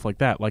and stuff like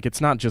that. Like,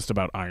 it's not just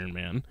about Iron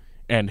Man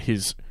and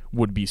his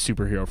would-be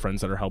superhero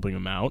friends that are helping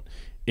him out.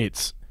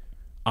 It's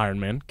Iron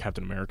Man,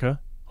 Captain America,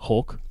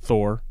 Hulk,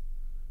 Thor,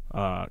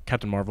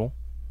 Captain Marvel,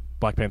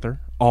 Black Panther,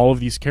 all of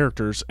these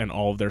characters and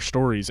all of their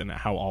stories and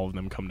how all of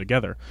them come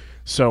together.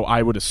 So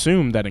I would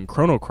assume that in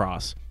Chrono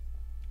Cross,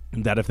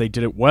 that if they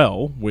did it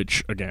well,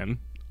 which, again,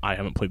 I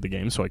haven't played the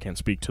game, so I can't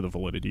speak to the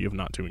validity of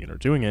not doing it or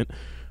doing it,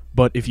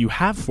 but if you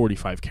have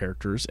 45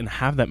 characters and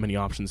have that many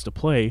options to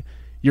play,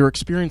 your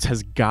experience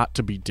has got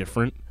to be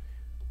different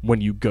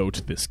when you go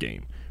to this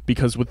game.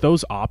 Because with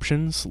those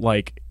options,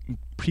 like,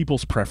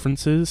 people's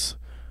preferences,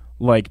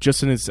 like,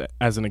 just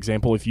as an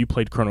example, if you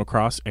played Chrono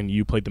Cross and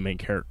you played the main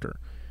character,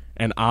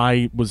 and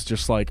I was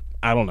just like,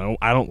 I don't know,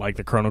 I don't like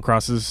the Chrono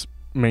Cross's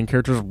main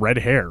character's red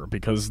hair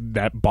because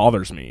that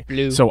bothers me.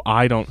 Blue. So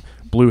I don't...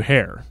 Blue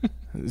hair.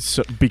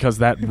 Because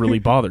that really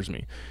bothers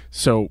me.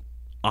 So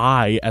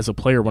I, as a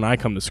player, when I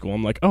come to school,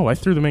 I'm like, oh, I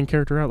threw the main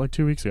character out like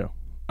 2 weeks ago.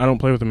 I don't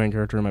play with the main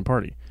character in my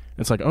party.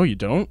 It's like, oh, you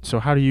don't? So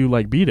how do you,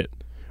 like, beat it?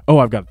 Oh,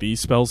 I've got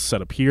these spells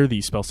set up here,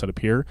 these spells set up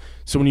here.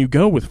 So when you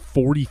go with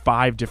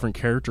 45 different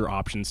character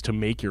options to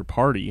make your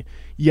party,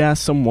 yeah,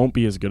 some won't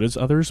be as good as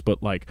others,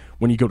 but, like,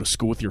 when you go to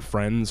school with your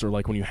friends or,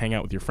 like, when you hang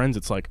out with your friends,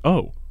 it's like,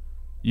 oh,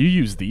 you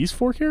use these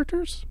 4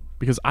 characters?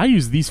 Because I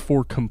use these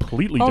 4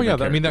 completely different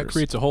characters. I mean, that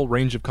creates a whole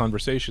range of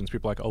conversations.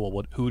 People are like, oh,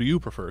 well, who do you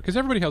prefer? Because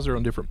everybody has their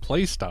own different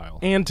play style.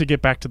 And to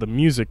get back to the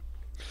music...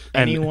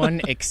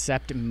 Anyone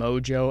except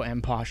Mojo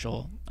and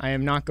Poshel. I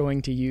am not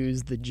going to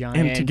use the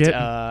giant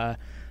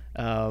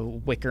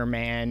Wicker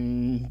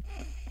Man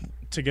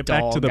to get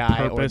back to the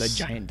guy purpose, or the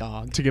giant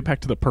dog. To get back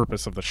to the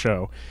purpose of the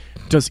show,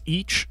 does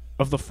each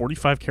of the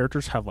 45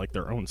 characters have like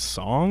their own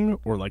song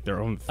or like their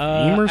own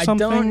theme or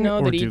something? I don't know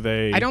or that do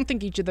they? I don't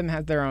think each of them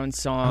has their own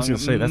song. I was gonna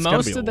say, that's gotta be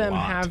Most a of them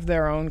lot. have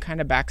their own kind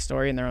of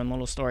backstory and their own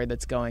little story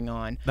that's going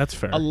on. That's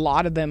fair. A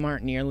lot of them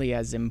aren't nearly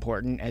as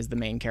important as the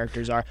main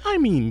characters are. I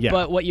mean, yeah.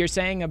 But what you're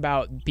saying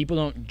about people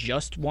don't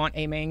just want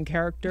a main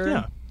character,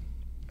 Yeah.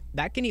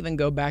 that can even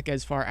go back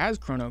as far as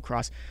Chrono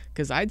Cross,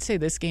 because I'd say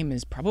this game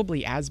is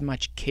probably as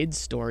much kid's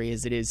story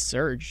as it is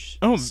Surge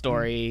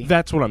story.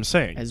 That's what I'm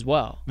saying. As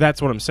well.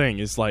 That's what I'm saying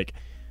is like,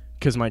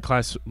 because my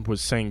class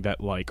was saying that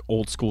like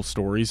old school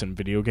stories and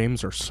video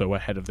games are so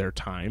ahead of their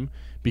time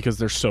because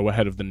they're so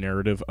ahead of the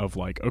narrative of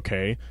like,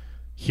 okay,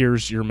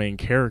 here's your main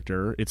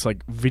character. It's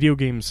like video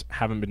games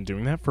haven't been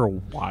doing that for a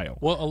while.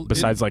 Well,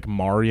 besides like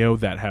Mario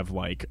that have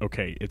like,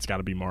 okay, it's got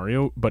to be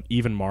Mario, but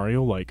even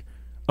Mario, like,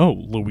 oh,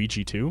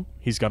 Luigi too?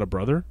 He's got a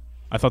brother?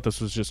 I thought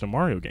this was just a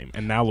Mario game.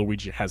 And now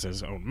Luigi has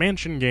his own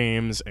mansion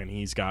games, and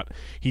he's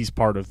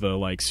part of the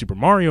like Super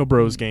Mario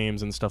Bros.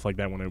 Games and stuff like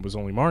that when it was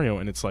only Mario.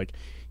 And it's like,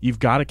 you've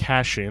got to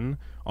cash in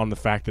on the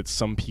fact that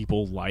some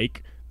people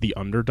like the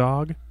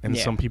underdog, and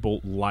some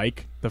people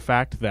like the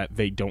fact that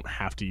they don't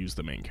have to use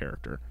the main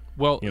character.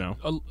 Well, you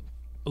know,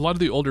 a lot of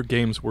the older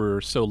games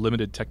were so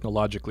limited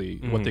technologically,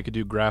 what they could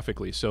do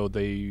graphically, so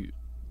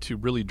to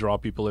really draw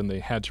people in, they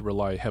had to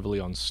rely heavily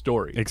on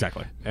story.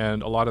 Exactly.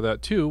 And a lot of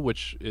that, too,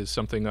 which is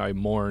something I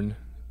mourn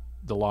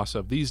the loss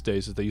of these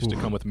days, is they used to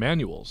come with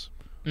manuals,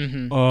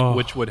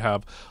 which would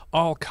have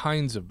all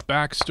kinds of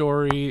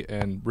backstory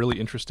and really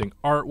interesting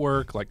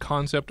artwork, like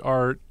concept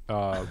art.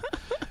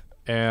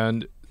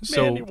 And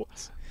so,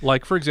 Manuals.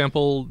 like, for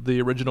example, the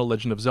original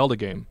Legend of Zelda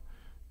game.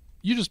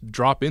 You just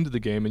drop into the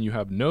game and you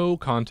have no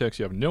context.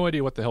 You have no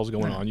idea what the hell's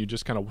going on. You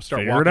just kind of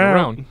start walking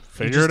around.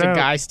 You're just a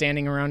guy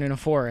standing around in a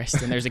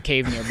forest and there's a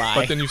cave nearby.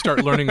 But then you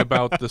start learning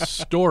about the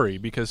story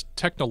because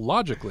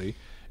technologically,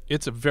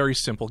 it's a very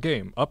simple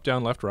game. Up,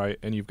 down, left, right,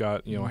 and you've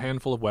got a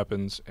handful of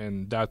weapons,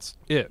 and that's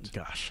it.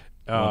 Gosh.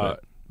 Love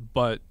it.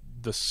 But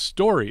the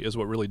story is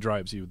what really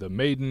drives you. The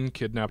maiden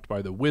kidnapped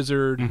by the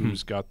wizard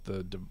who's got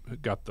the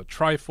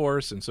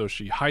Triforce, and so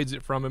she hides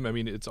it from him. I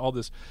mean, it's all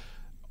this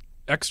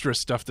extra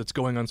stuff that's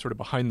going on sort of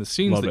behind the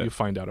scenes you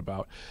find out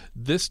about.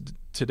 This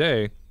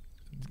today,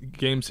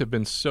 games have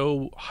been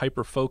so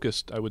hyper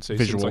focused, I would say,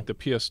 since like the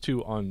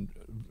PS2 on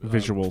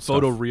visual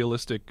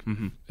photorealistic,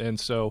 and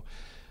so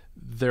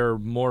they're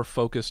more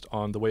focused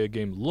on the way a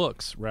game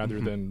looks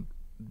rather than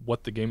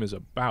what the game is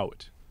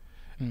about.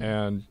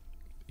 And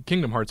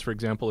Kingdom Hearts, for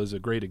example, is a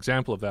great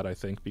example of that, I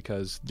think,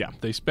 because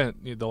they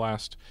spent the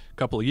last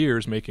couple of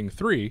years making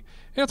 3,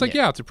 and it's like,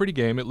 it's a pretty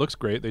game, it looks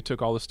great, they took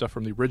all this stuff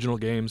from the original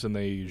games and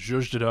they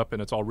zhuzhed it up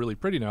and it's all really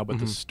pretty now, but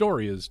the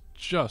story is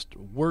just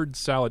word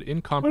salad,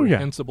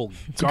 incomprehensible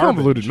garbage. It's a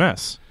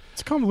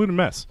convoluted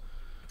mess.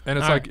 And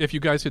it's like, if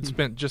you guys had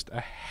spent just a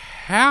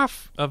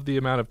half of the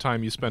amount of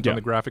time you spent on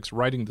the graphics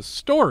writing the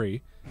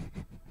story,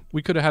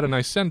 we could have had a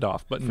nice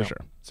send-off, but no. Sure.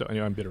 So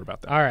anyway, I'm bitter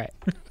about that. All right.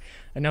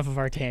 Enough of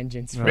our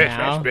tangents for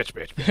now.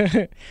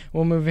 Bitch.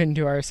 We'll move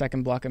into our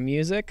second block of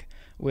music,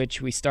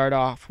 which we start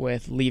off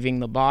with Leaving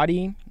the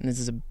Body. And this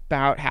is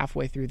about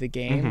halfway through the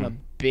game. A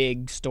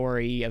big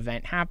story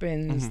event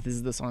happens. This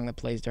is the song that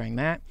plays during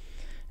that.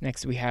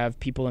 Next, we have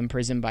People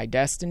Imprisoned by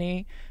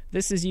Destiny.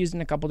 This is used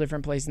in a couple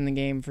different places in the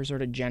game for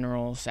sort of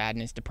general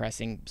sadness,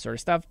 depressing sort of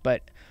stuff,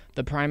 but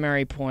the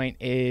primary point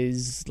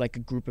is like a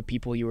group of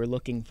people you were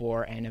looking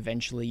for, and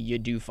eventually you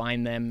do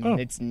find them.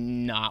 It's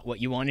not what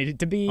you wanted it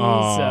to be,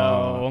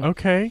 so...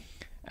 Okay.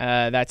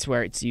 That's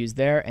where it's used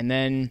there. And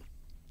then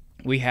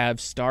we have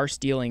Star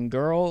Stealing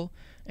Girl.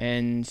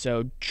 And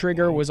so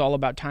Trigger was all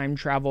about time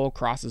travel.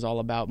 Cross is all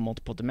about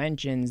multiple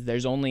dimensions.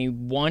 There's only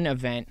one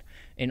event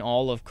in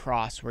all of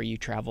Cross where you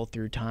travel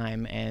through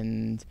time,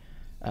 and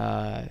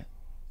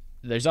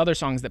there's other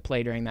songs that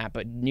play during that,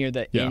 but near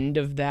the end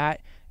of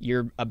that,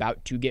 you're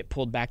about to get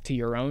pulled back to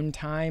your own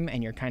time,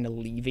 and you're kind of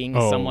leaving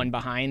someone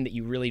behind that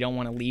you really don't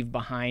want to leave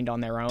behind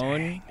on their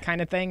own kind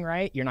of thing,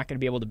 right? You're not going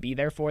to be able to be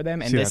there for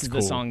them, and this is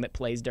the song that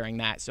plays during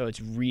that, so it's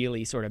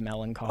really sort of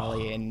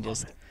melancholy and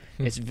just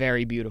it's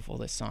very beautiful,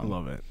 this song.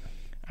 Love it.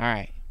 All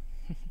right.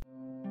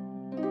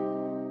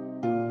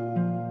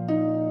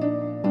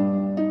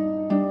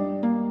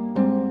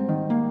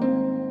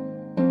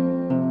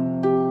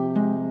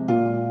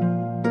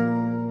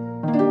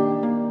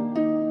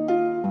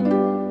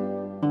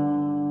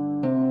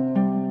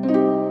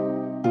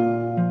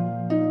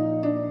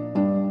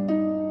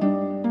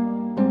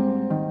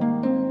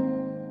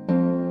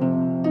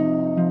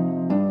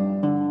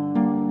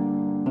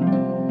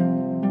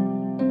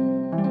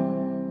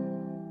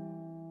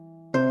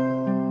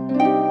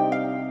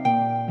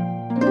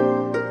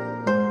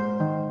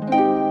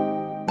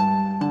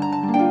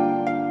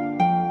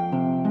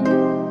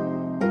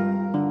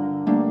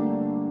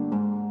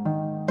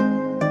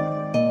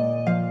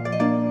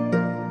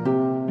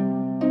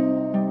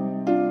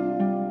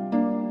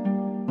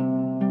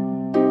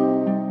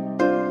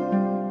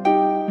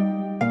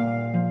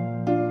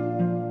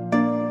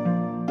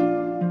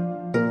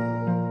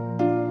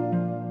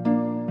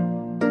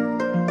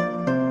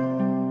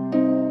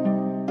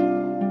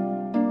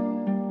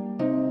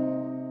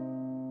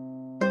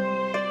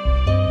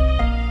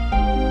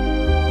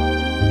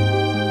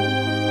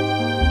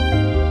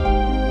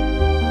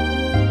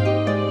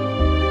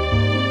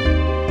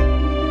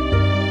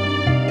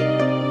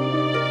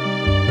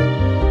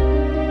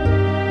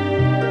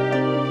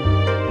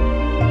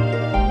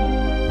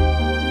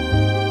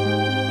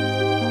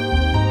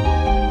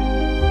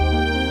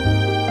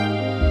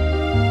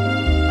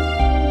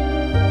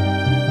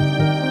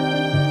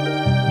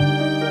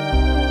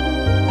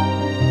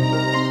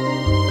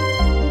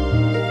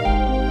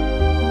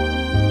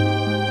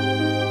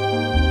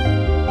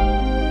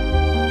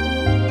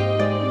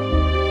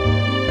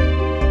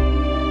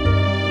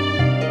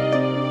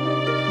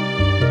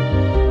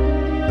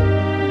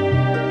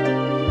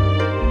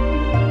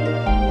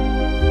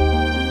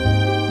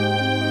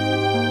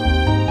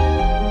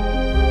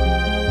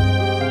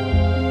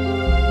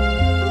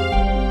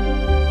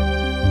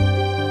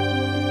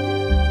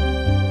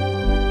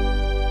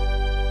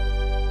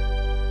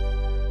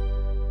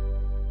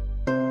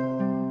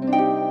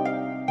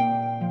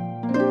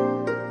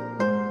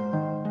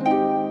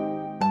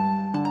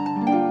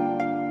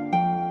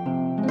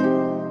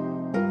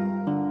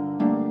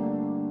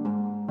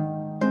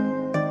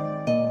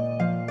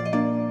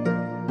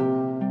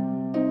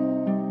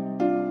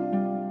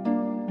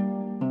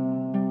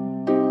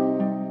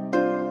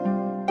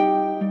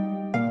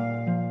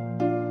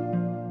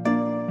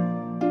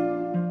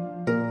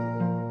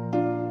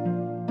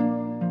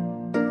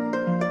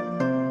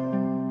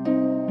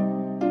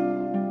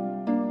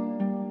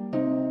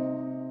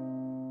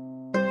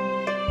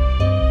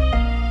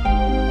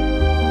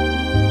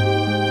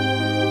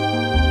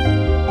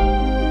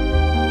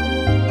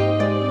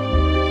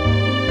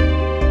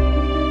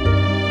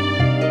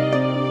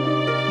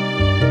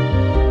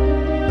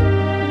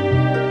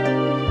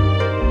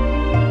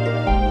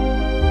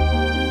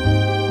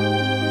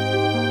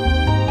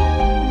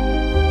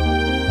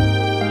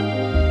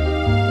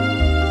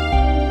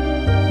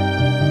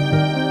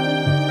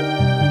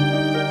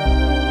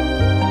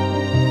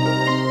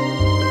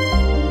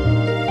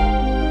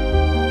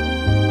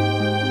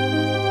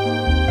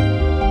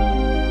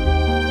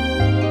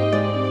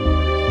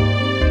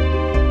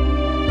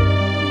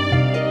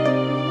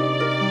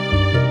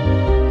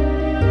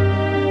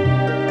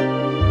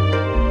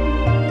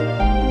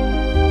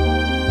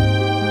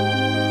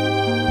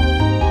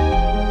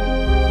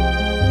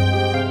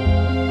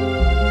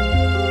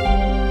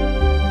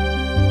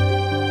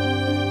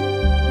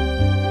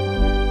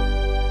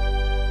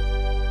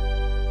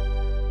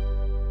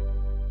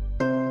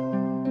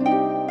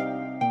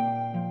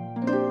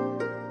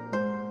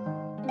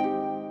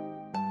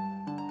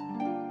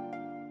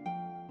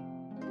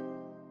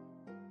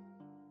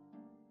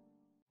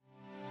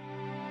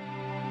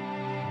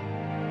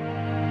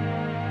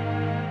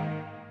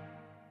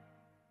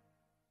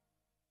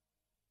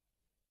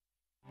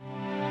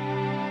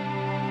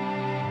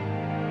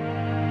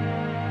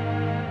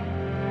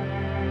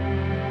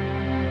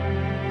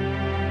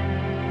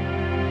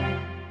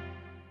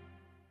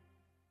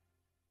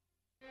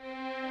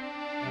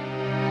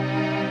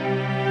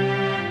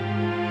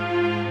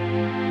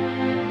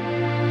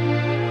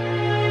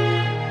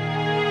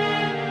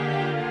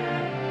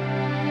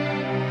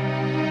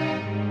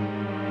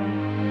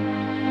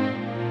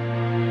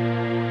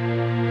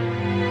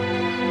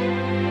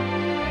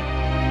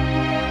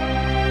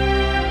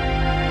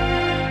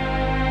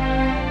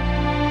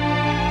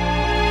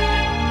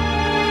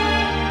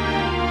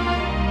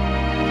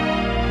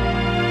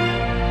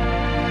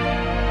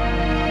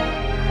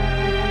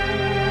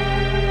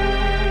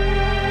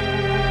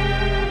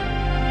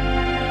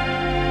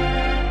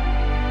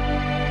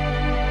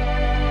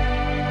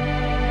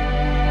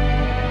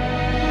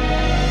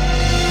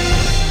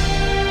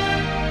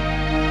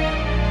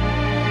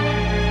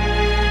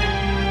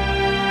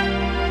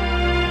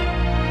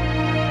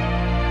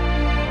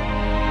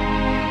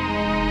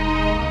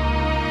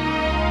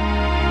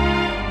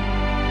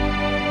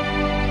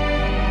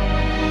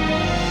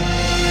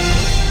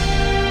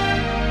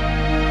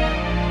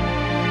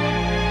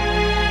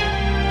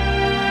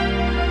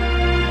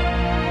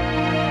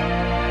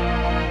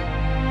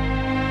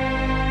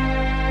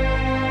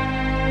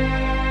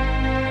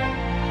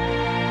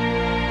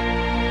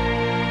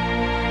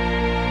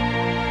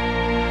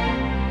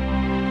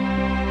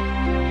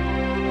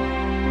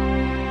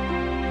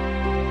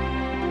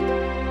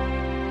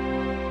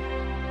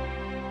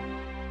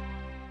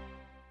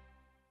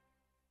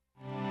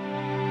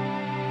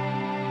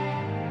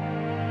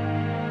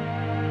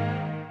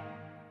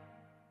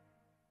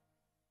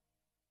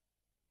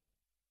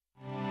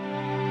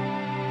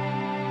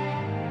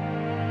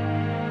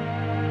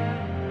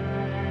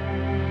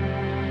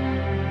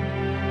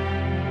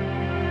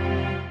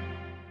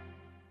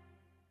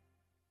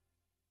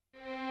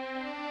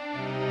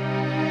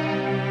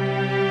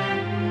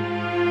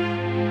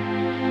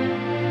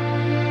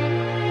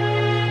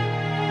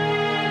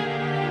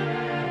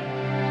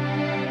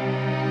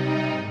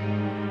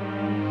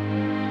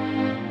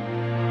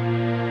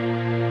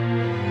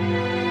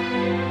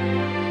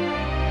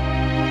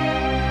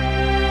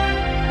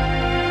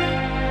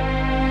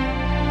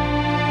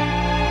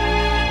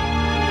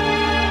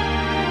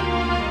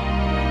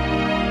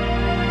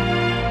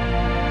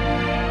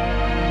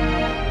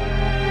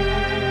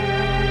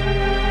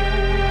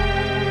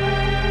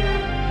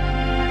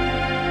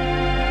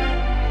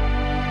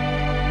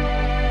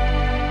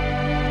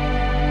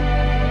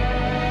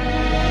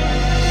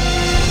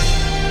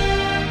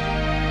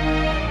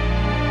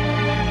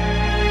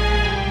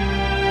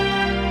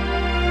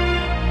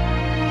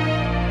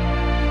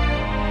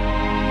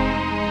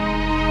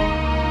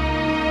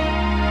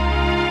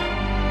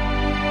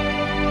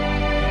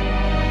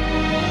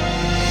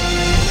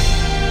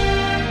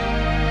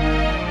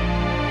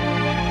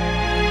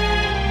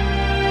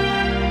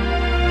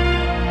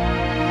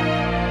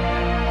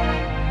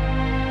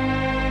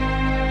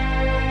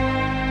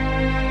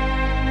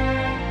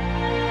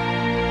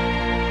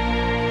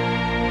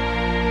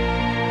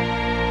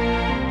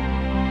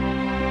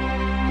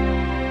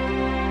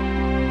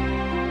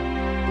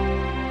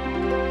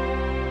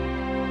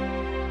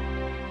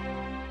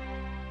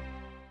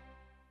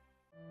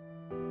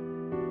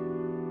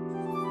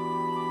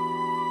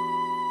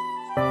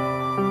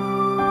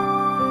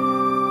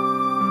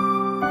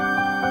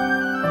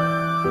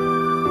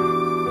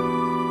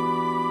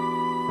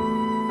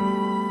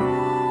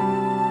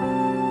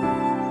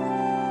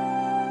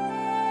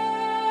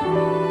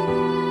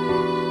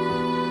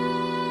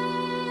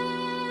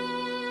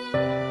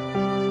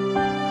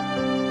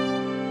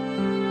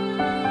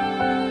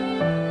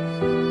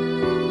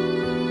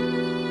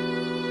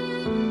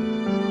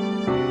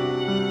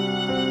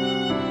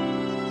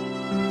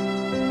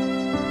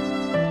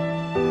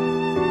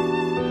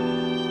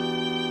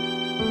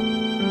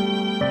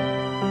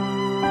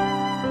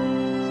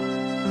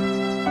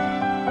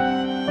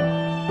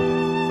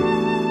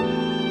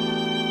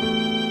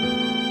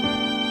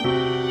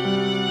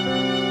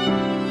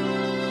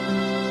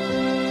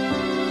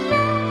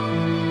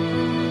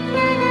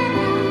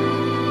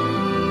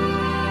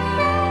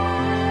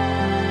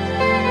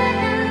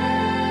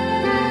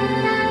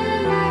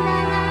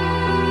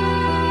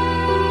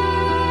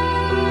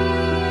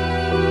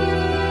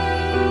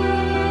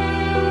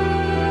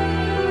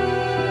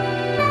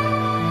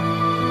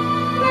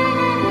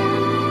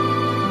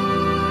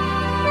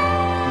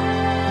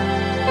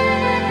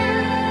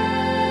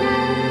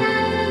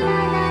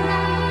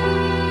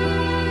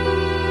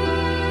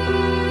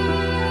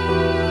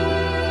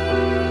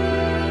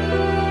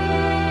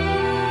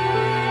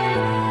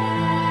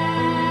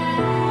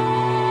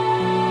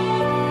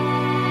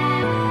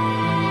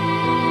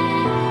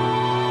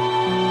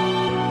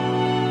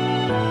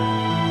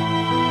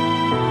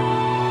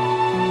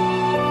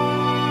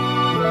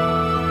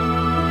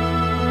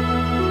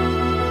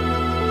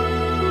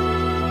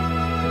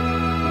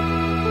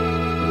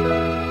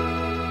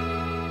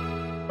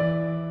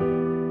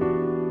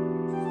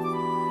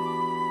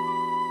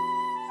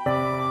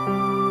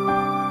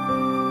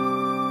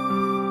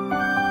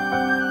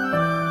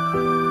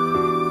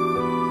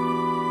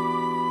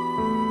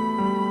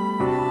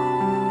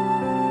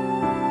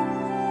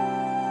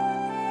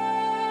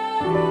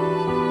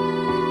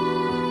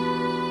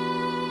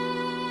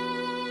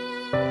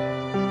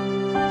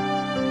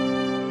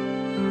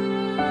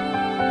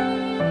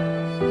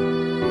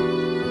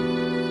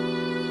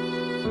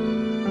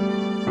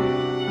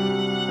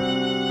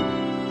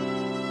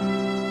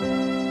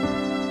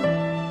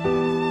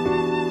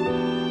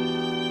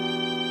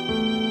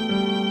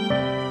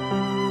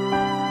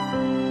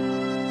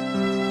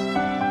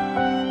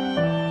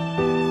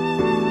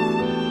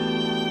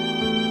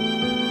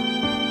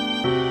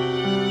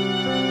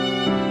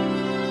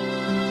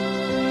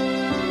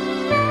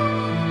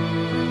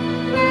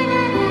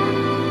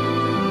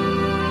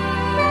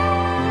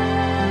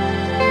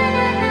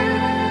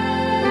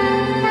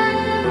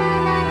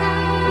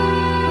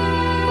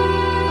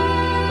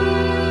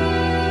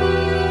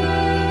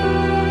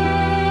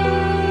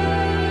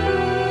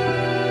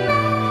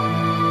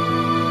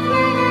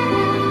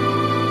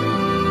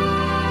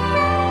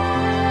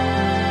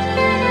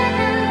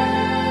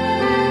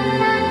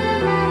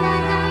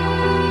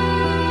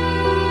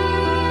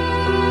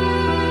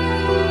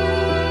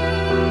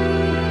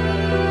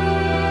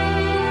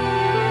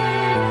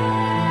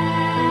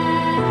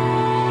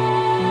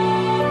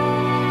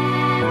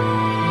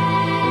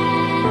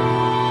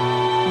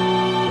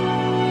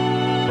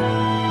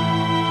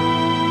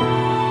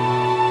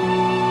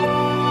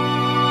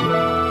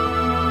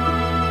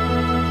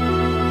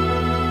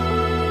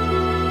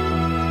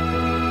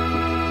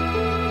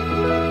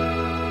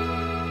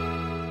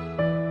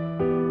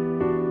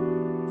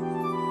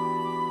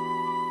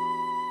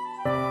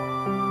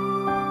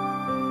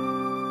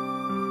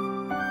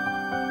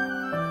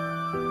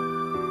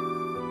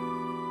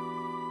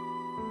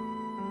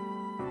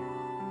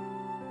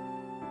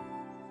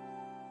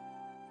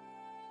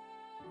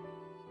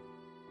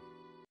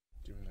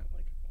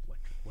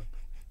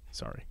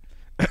 Sorry.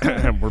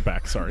 And we're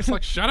back. Sorry. It's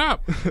like, shut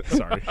up.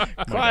 Sorry.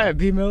 Quiet,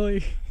 P.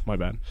 Millie. My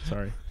bad.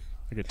 Sorry.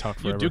 I could talk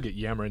forever. You do get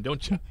yammering,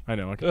 don't you? I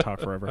know. I could talk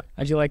forever.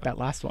 How'd you like that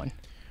last one?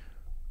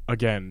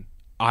 Again,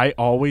 I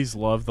always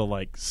love the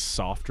like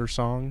softer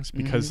songs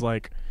because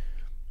like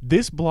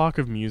this block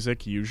of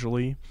music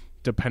usually,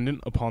 dependent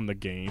upon the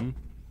game,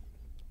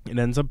 it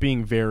ends up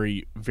being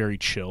very, very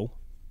chill,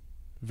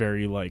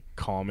 very like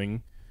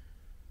calming.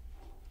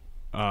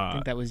 I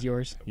think that was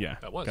yours. Yeah,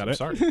 That was. got I'm it.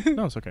 sorry.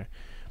 No, it's okay.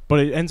 But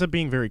it ends up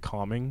being very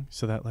calming,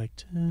 so that like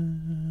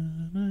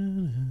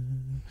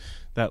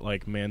that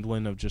like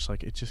mandolin of just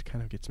like it just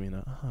kind of gets me in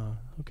a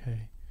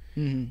okay.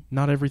 Mm-hmm.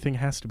 Not everything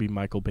has to be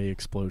Michael Bay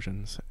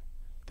explosions.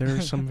 There are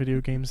some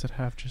video games that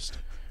have just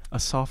a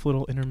soft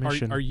little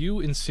intermission. Are you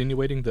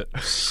insinuating that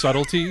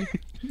subtlety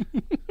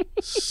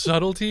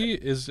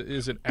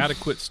is an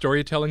adequate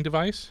storytelling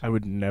device? I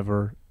would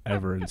never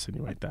ever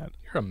insinuate that.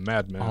 You're a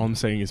madman. All I'm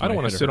saying is I don't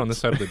want to sit on this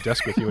side of the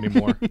desk with you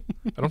anymore.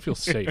 I don't feel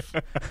safe.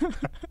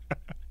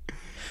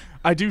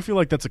 I do feel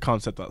like that's a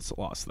concept that's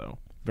lost, though.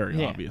 Very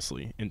Yeah.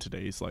 obviously in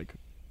today's like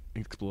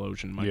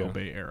explosion Michael Yeah.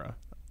 Bay era.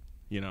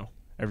 You know,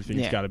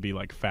 everything's got to be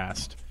like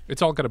fast.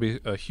 It's all got to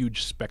be a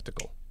huge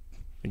spectacle.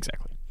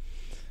 Exactly.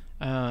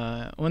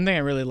 One thing I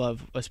really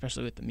love,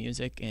 especially with the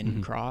music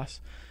in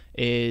Cross,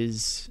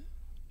 is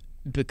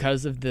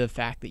because of the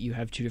fact that you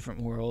have two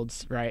different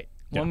worlds, right?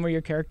 One where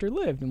your character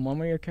lived and one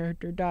where your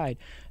character died.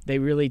 They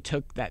really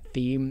took that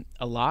theme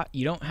a lot.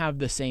 You don't have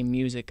the same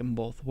music in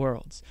both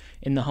worlds.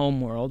 In the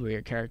home world where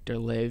your character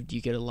lived,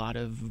 you get a lot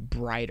of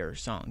brighter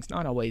songs.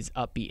 Not always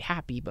upbeat,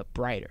 happy, but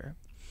brighter.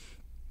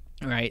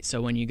 Right?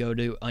 So when you go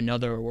to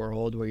another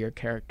world where your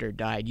character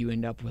died, you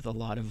end up with a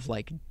lot of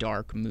like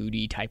dark,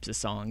 moody types of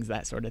songs,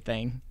 that sort of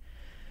thing.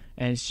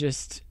 And it's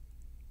just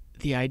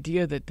the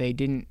idea that they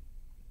didn't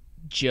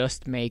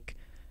just make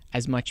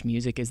as much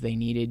music as they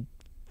needed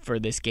for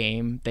this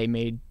game. They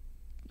made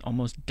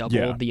almost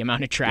double the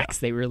amount of tracks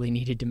they really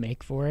needed to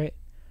make for it.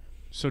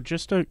 So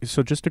just a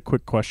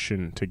quick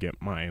question to get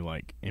my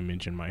like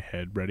image in my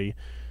head ready.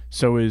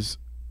 So is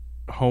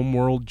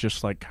Homeworld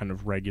just like kind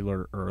of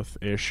regular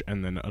Earth-ish,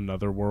 and then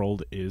another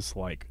world is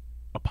like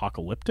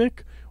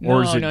apocalyptic,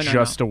 or is it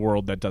just a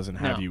world that doesn't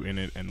have you in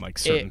it, and like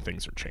certain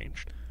things are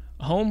changed?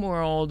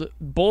 Homeworld,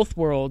 both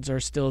worlds are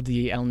still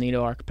the El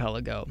Nido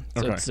Archipelago.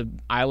 So it's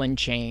an island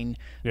chain.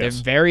 Yes.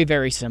 They're very,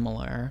 very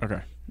similar. Okay.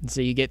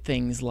 So you get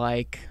things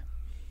like,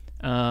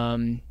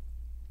 in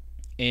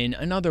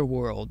another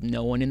world,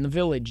 no one in the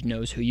village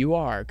knows who you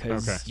are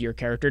because your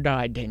character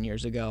died 10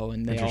 years ago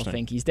and they all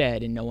think he's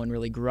dead and no one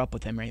really grew up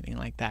with him or anything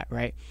like that,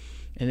 right?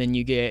 And then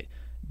you get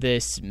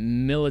this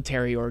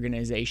military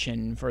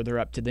organization further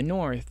up to the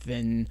north,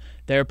 and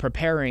they're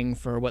preparing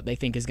for what they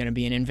think is going to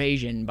be an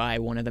invasion by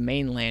one of the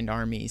mainland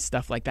armies,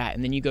 stuff like that.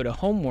 And then you go to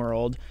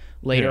Homeworld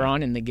later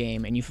on in the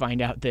game, and you find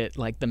out that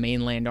like the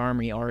mainland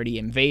army already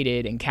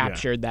invaded and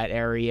captured that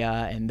area,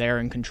 and they're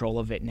in control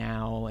of it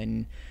now.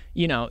 And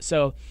you know,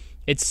 so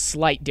it's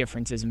slight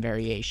differences and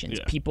variations.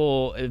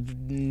 People,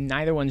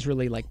 neither one's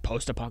really like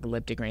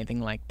post-apocalyptic or anything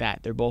like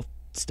that. They're both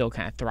still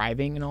kind of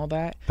thriving and all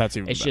that. That's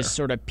even better. It's just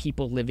sort of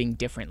people living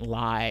different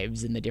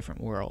lives in the different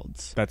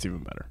worlds. That's even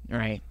better.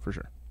 Right. For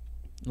sure.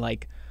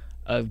 Like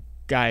a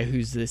guy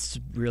who's this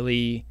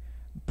really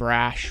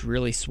brash,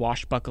 really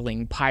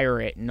swashbuckling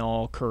pirate and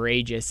all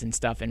courageous and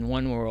stuff in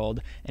one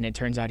world, and it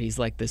turns out he's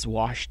like this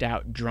washed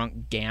out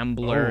drunk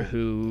gambler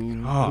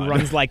who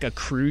runs like a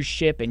cruise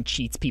ship and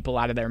cheats people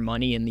out of their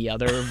money in the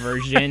other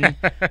version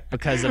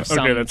because of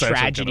some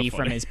tragedy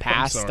from his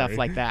past, stuff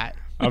like that.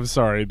 I'm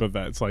sorry, but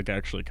that's like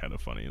actually kind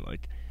of funny.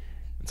 Like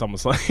it's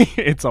almost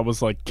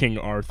like King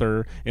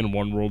Arthur in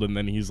one world, and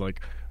then he's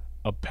like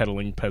a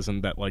peddling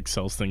peasant that like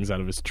sells things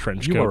out of his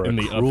trench coat in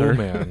the other.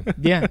 Man.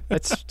 Yeah,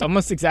 that's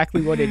almost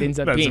exactly what it ends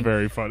up being. That's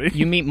very funny.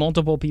 You meet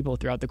multiple people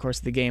throughout the course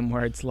of the game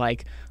where it's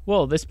like,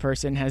 well, this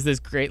person has this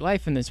great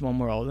life in this one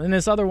world. In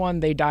this other one,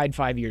 they died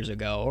 5 years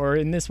ago. Or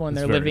in this one,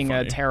 they're living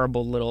a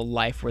terrible little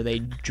life where they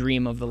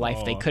dream of the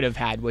life they could have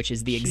had, which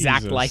is the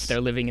exact life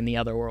they're living in the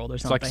other world or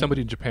something. It's like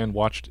somebody in Japan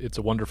watched It's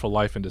a Wonderful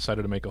Life and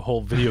decided to make a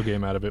whole video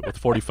game out of it with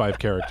 45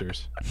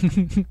 characters.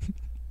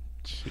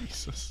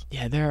 Jesus.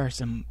 Yeah, there are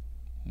some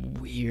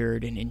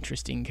weird and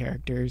interesting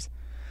characters.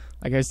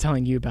 Like I was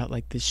telling you about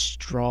like this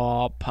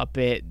straw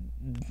puppet,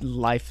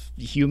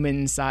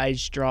 human-sized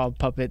straw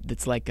puppet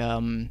that's like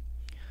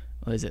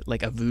what is it,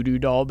 like a voodoo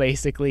doll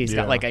basically. He's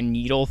got like a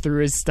needle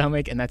through his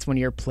stomach, and that's one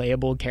of your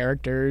playable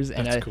characters.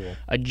 And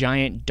a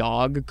giant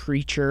dog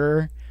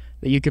creature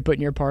that you could put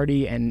in your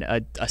party, and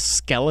a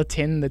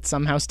skeleton that's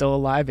somehow still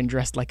alive and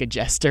dressed like a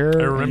jester.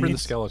 I remember the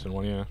skeleton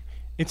one,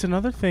 It's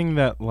another thing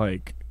that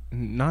like,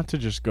 not to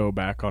just go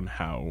back on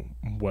how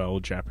well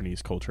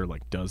Japanese culture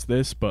like does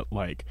this, but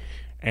like,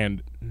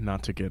 and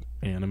not to get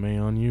anime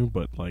on you,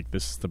 but like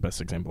this is the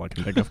best example I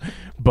can think of.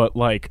 But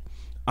like,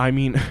 I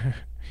mean,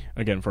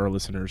 again, for our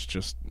listeners,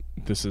 just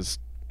this is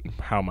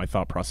how my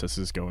thought process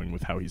is going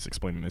with how he's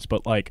explaining this.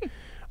 But like,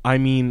 I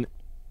mean,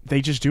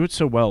 they just do it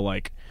so well.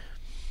 Like,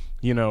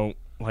 you know,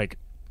 like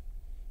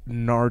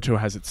Naruto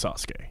has its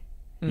Sasuke.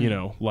 You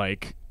know,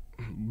 like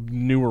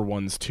newer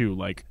ones too,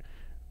 like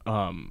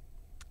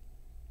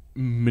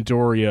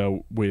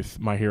Midoriya with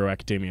My Hero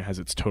Academia has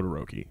its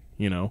Todoroki.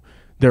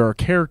 There are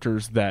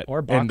characters that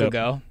Or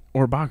Bakugo.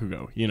 Or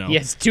Bakugo,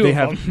 Yes, two of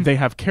them. They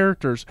have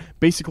characters.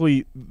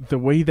 Basically, the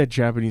way that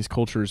Japanese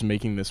culture is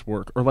making this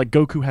work, or like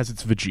Goku has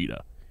its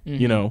Vegeta,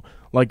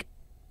 like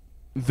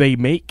they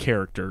make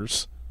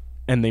characters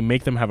and they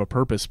make them have a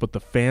purpose, but the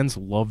fans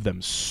love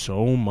them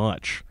so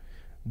much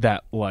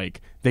that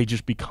like they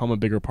just become a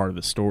bigger part of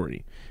the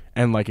story.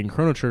 And like in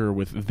Chrono Trigger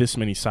with this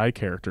many side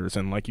characters,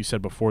 and like you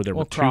said before, there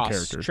were two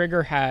characters.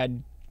 Trigger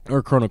had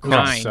or Chrono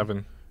Cross 9.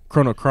 7.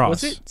 Chrono Cross.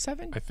 Was it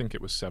 7? I think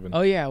it was 7.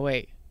 Oh yeah,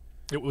 wait.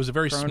 It was a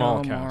very Chrono,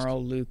 small cast.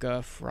 Marl,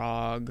 Luca,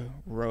 Frog,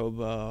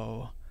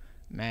 Robo,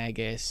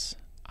 Magus,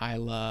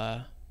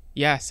 Isla.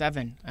 Yeah,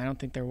 7. I don't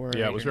think there were.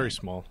 Yeah, it was very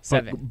small.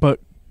 7.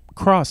 But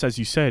Cross, as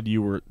you said,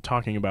 you were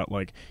talking about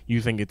like you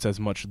think it's as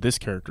much this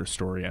character's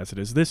story as it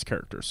is this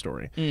character's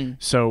story.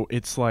 So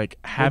it's like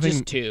having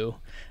just 2.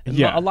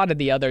 Yeah. A lot of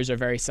the others are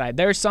very side.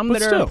 There are some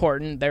that are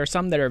important. There are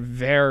some that are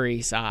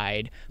very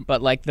side.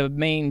 But like the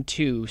main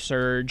 2,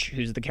 Surge,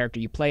 who's the character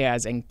you play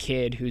as, and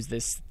Kid, who's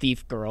this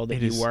thief girl that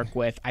you work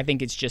with, I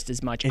think it's just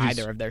as much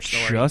either of their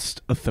stories.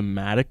 Just a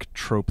thematic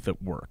trope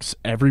that works.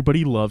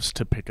 Everybody loves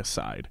to pick a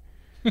side.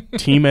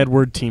 Team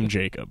Edward, Team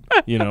Jacob.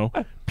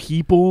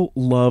 People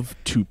love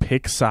to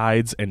pick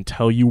sides and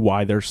tell you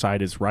why their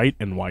side is right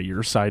and why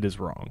your side is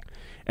wrong.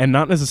 And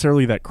not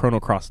necessarily that Chrono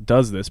Cross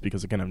does this,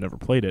 because again, I've never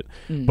played it,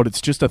 but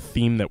it's just a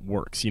theme that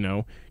works,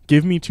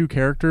 Give me 2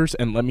 characters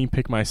and let me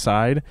pick my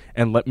side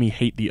and let me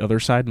hate the other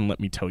side and let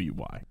me tell you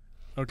why.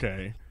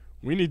 Okay.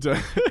 We need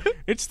to...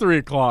 It's 3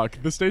 o'clock.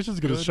 The station's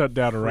going to shut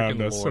down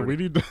around us, so we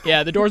need to...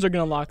 Yeah, the doors are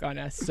going to lock on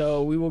us,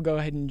 so we will go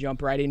ahead and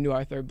jump right into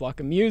our third block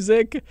of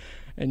music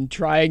and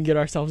try and get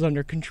ourselves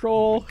under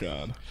control. Oh,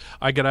 God.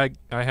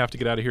 I have to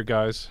get out of here,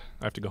 guys.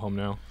 I have to go home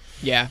now.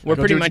 Yeah, we're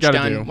pretty much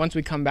done. Once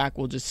we come back,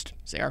 we'll just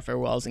say our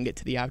farewells and get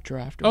to the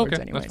outro afterwards.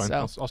 Okay, anyway, that's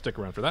fine. So. I'll stick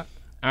around for that.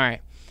 All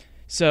right.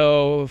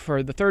 So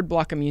for the third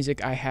block of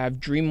music, I have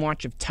Dream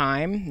Watch of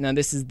Time. Now,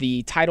 this is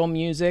the title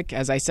music.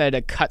 As I said,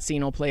 a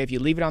cutscene will play if you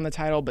leave it on the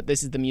title, but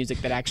this is the music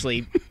that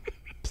actually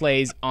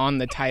plays on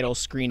the title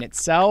screen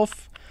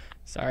itself.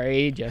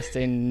 Sorry,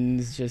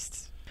 Justin's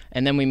just...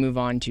 And then we move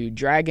on to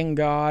Dragon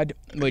God,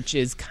 which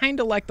is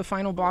kind of like the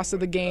final boss of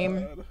the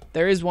game.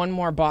 There is one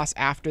more boss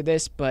after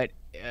this, but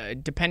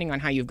depending on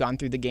how you've gone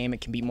through the game,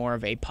 it can be more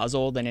of a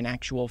puzzle than an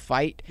actual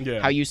fight,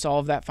 how you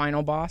solve that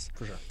final boss.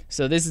 For sure.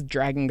 So this is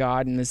Dragon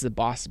God, and this is the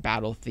boss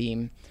battle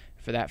theme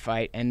for that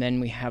fight. And then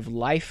we have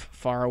Life,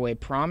 Faraway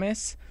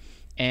Promise.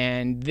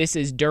 And this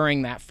is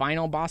during that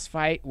final boss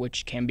fight,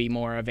 which can be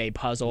more of a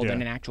puzzle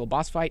than an actual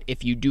boss fight.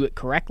 If you do it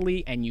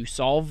correctly and you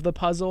solve the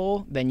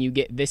puzzle, then you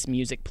get this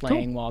music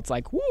playing while it's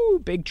like, woo,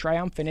 big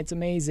triumph, and it's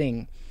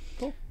amazing.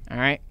 Cool. All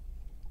right.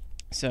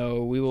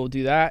 So we will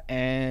do that,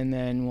 and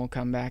then we'll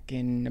come back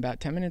in about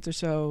 10 minutes or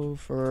so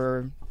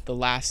for the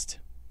last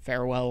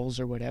farewells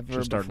or whatever.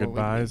 Just our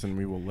goodbyes, and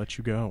we will let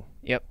you go.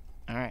 Yep.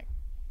 All right.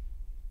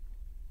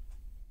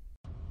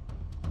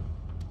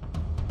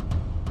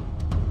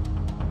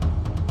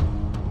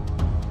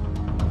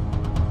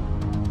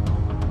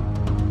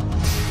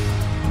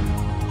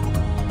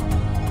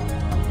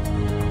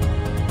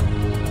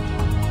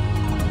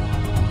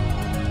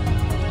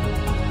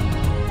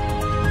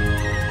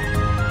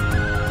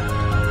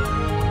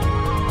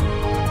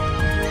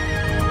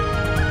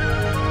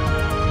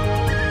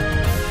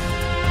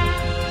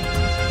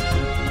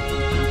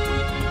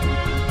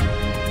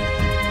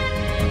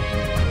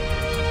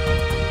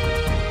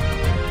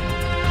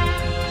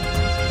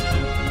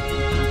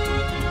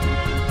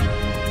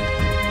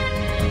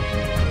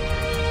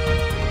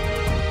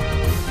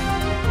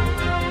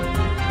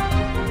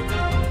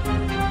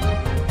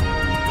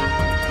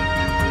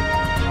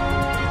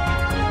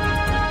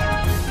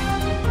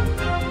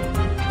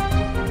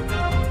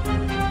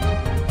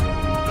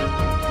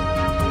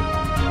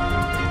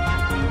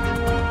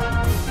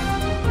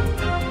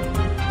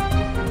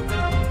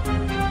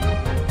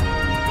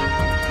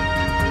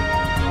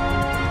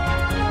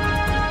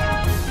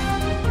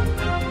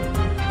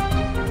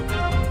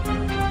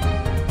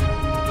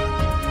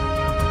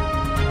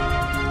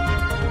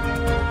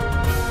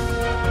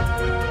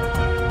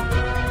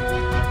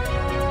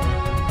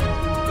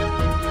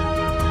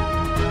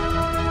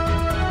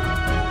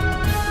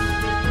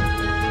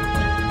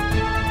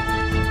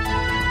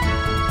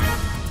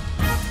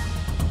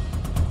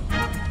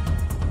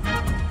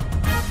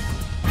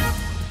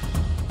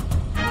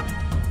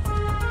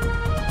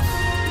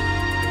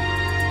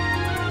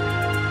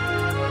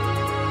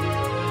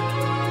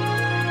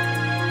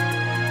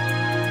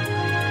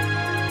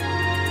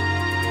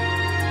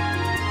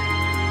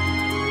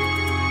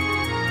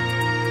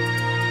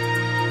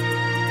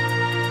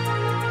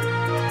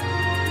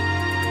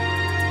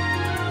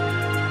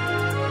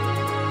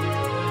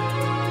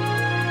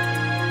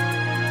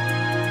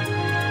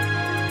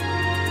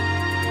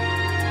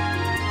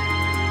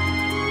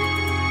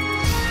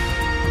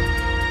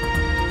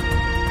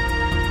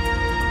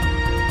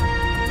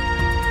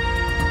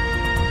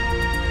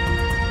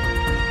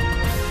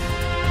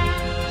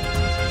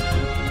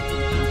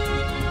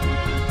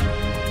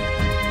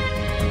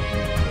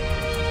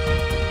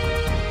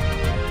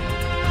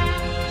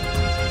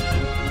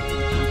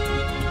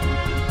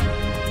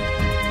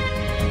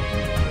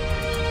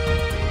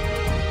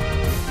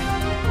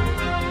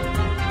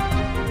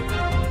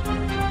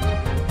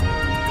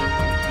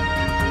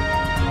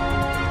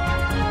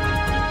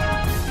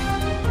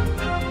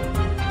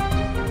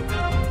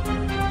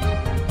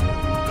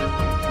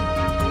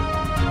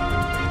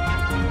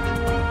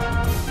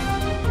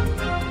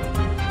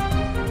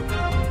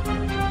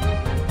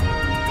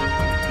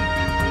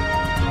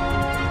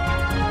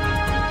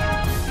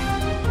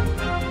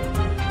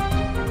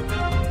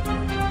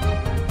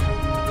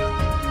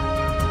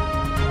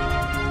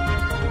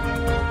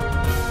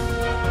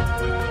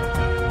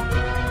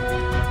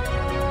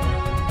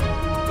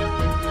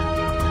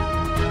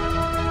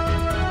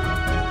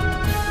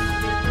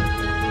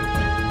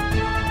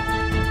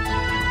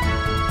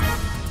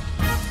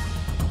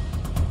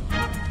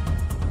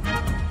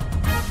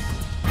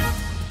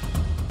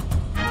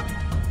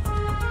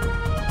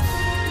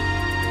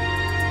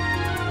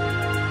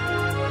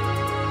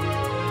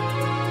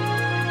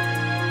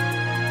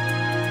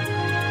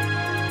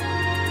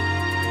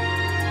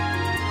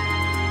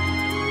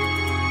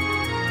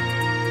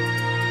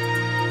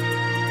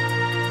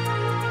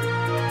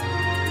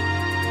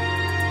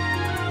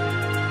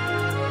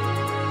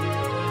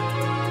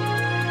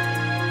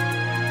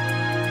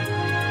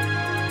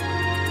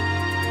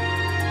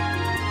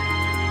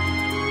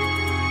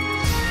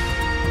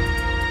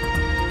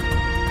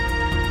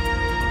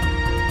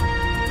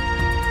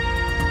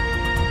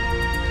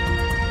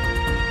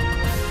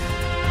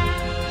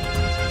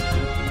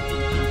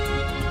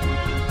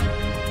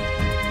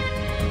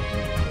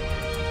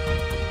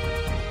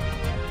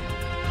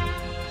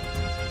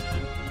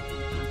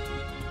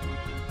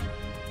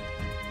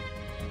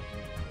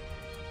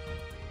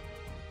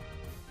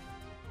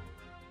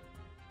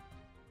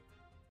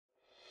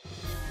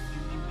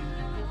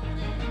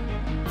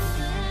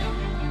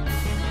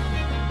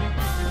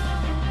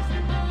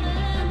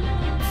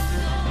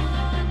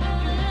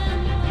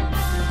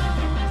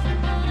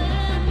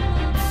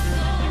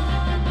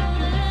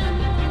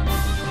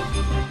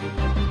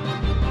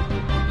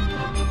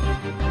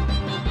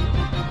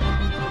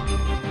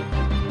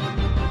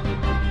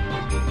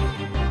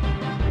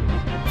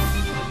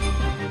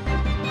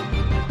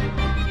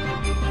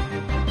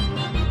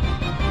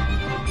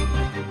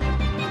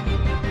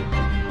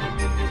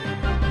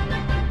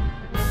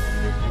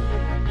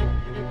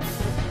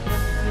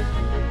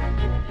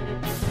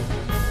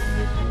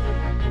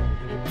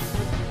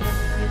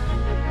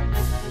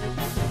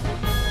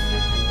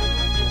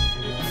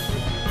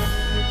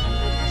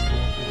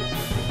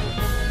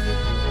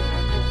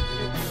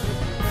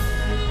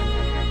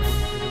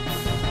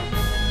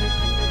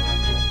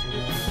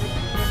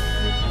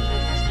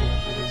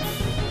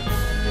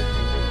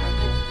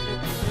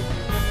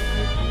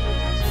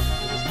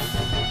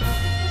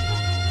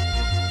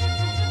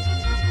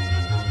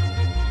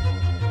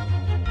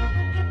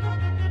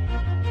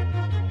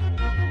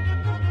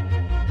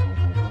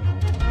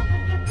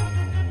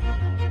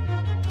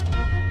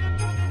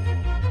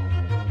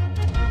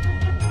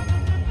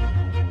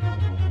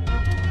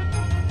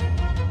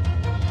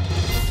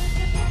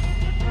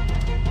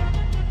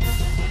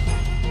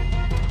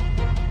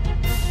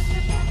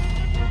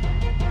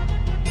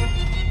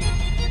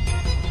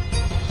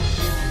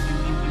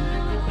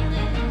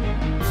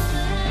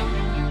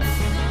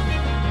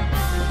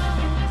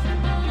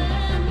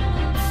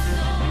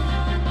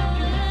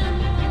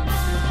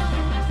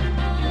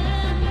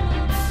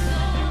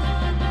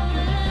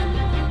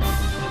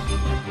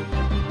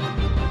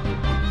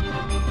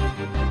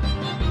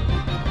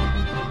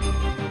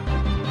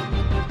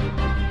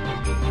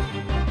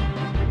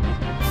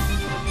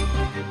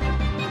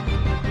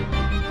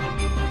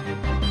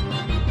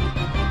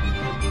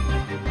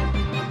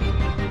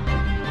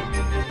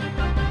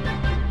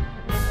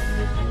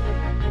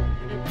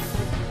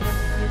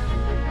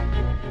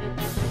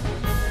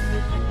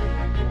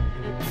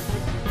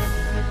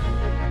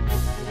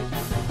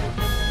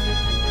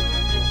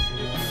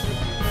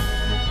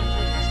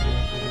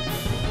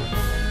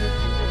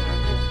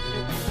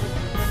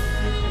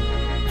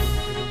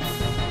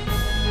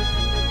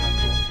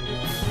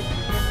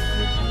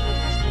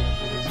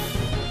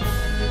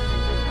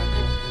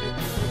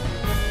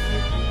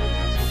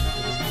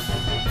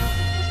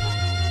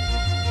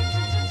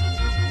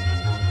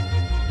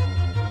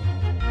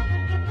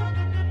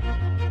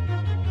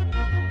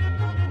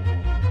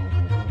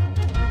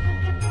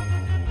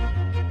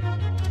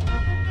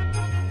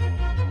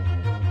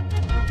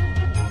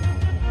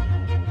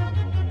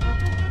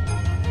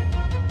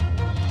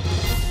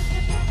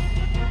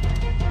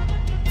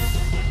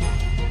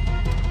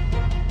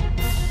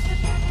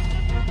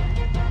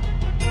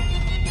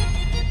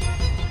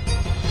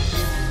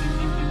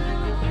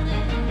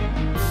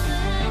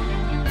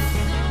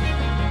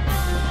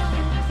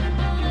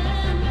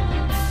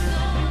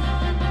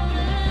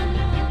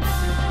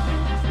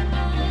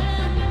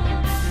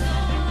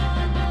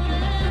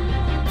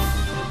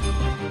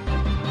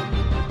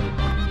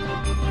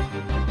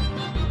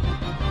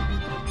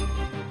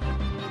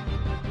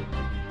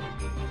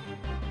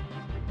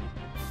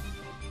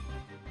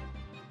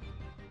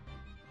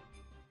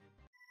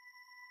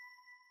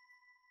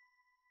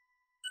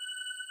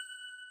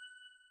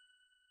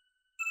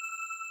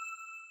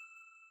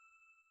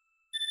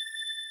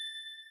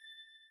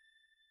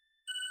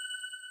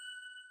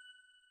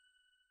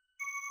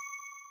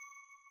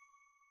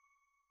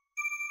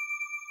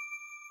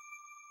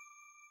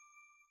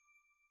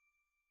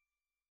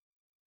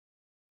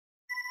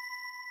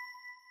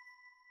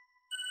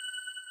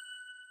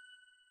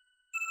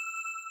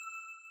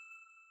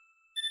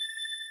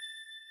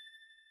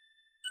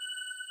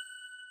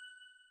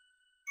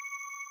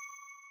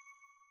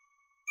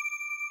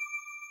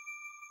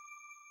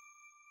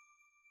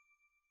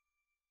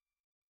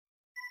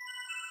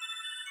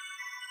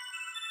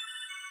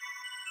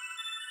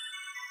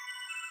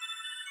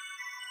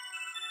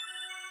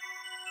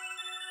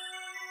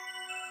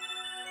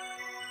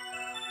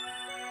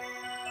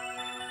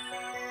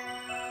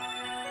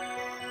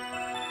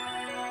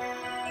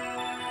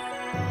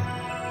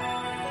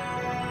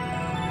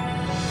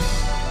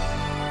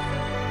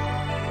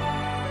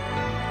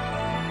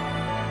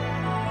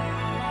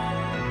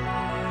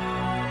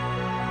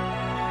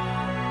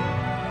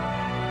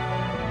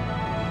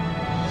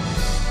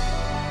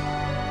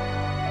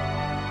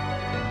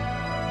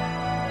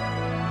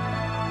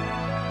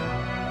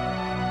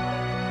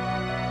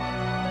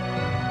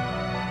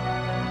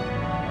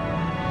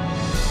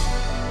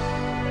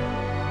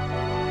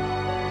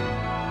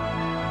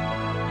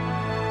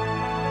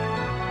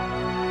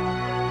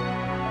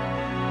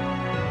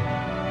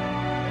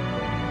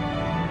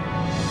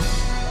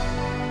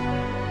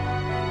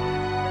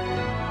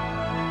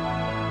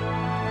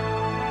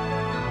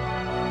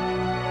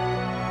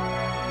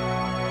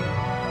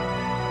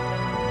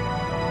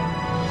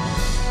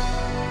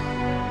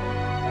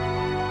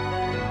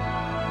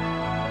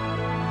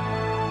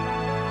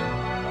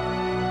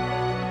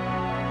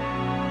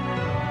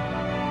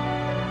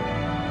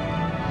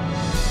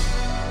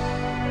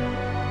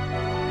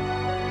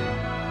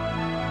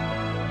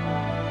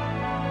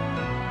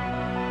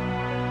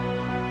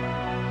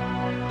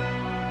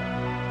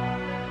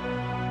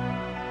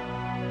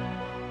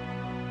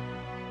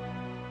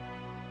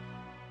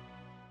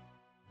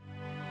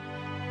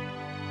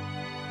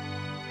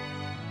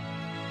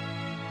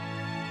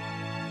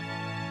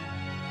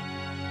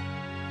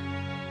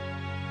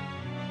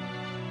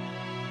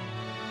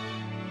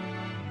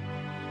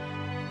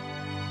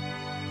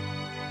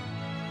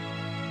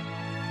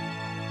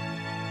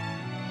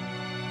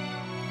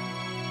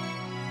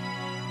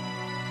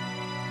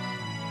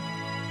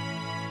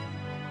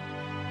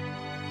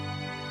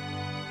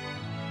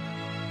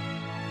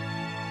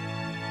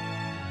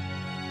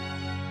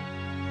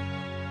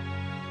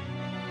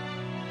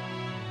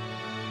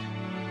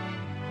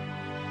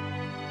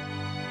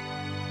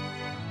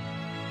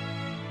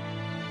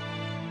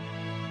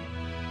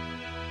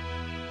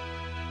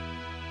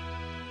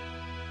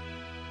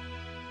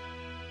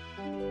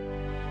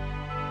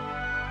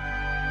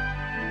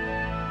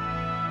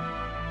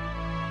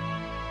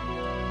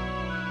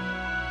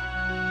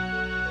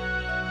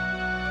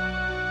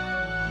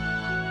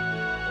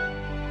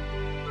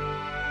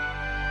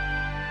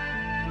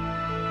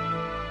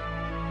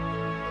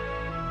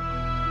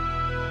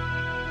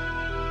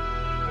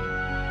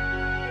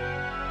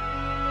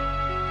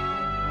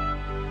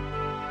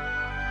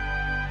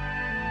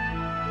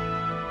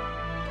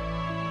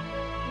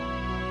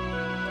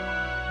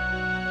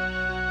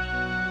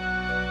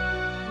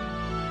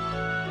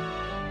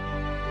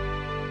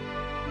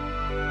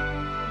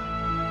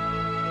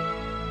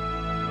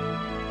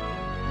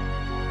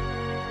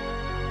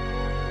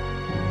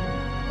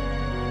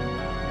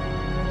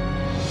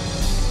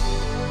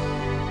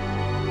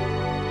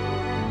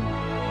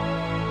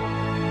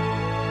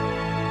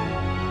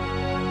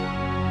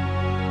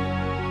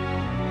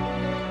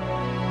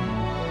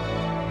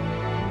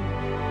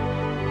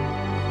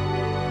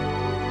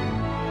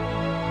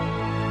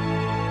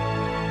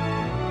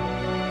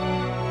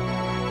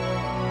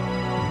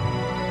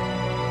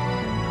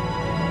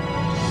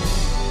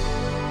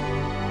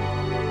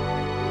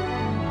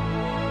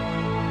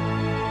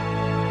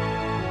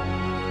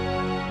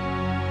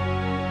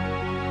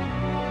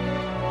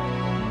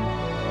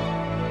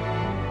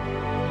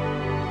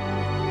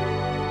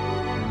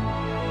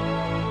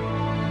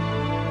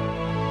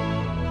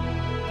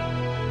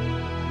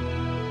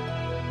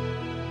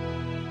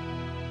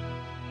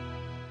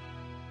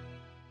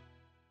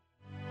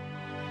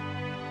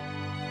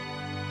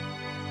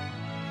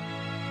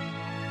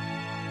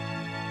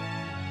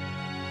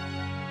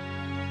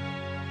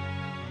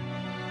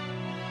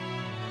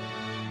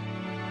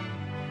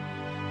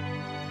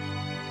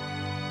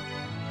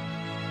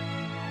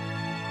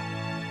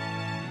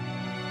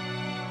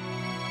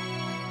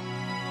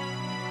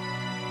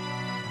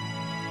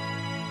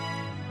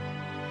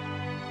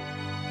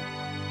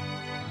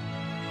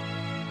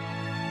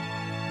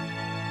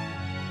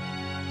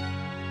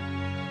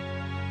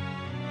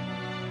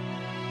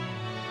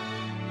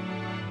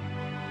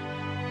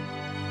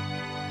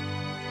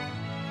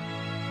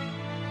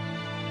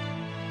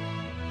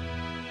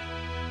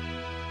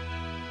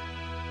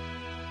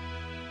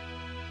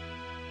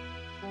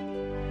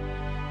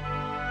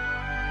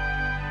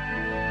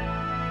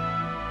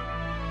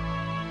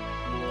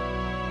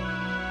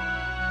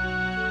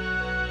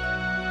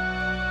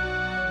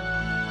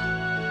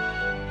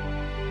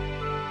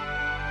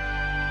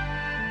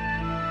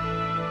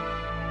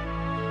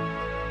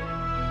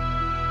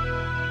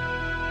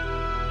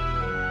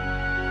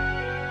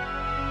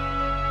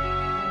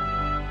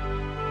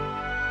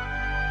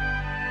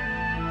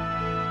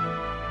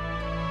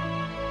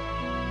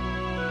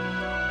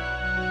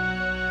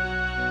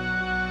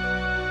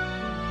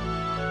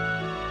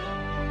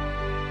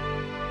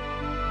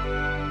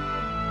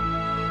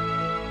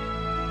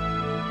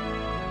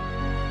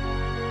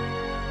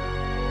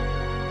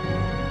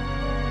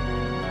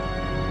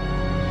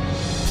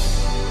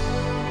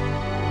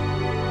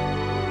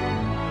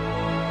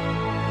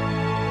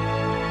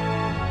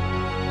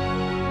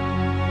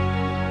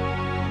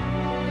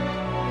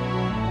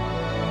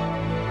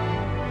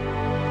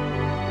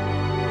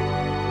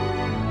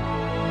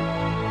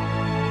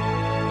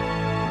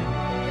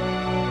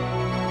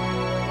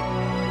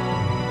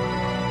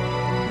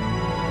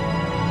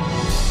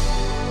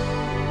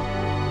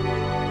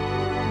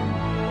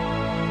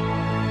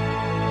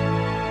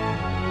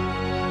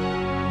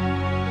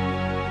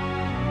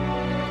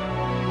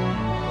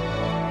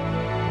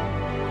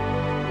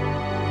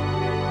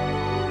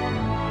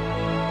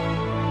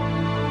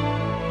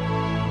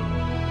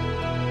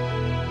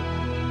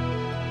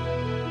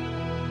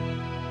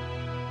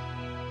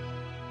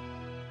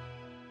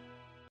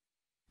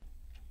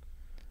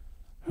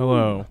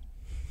 Hello.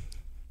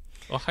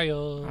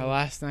 Ohio. Our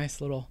last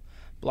nice little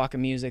block of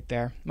music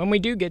there. When we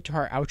do get to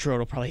our outro,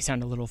 it'll probably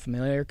sound a little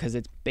familiar because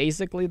it's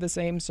basically the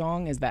same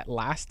song as that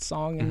last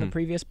song in the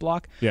previous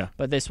block. Yeah.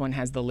 But this one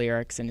has the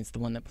lyrics, and it's the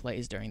one that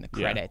plays during the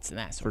credits and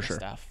that sort of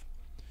stuff.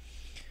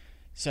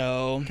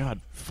 So, God,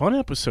 fun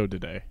episode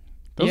today.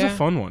 That was a Yeah.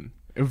 fun one.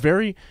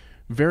 Very,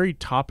 very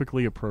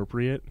topically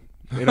appropriate.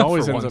 It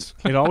always For ends once.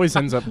 up. It always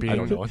ends up being. I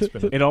don't know. It's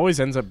been It always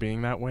ends up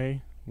being that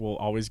way. We'll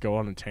always go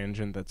on a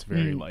tangent that's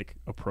very like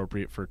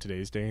appropriate for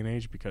today's day and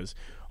age because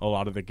a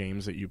lot of the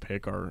games that you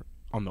pick are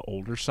on the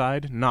older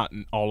side. Not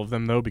all of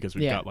them though, because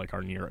we've got like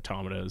our Nier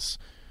Automatas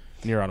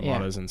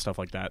and stuff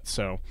like that.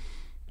 So,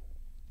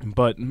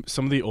 but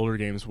some of the older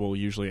games will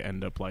usually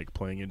end up like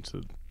playing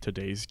into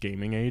today's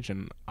gaming age,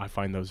 and I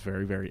find those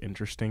very, very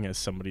interesting as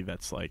somebody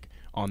that's like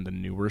on the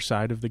newer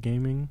side of the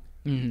gaming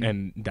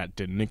and that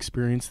didn't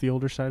experience the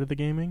older side of the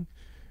gaming.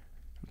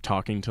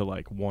 Talking to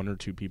like one or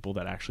two people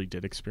that actually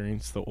did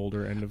experience the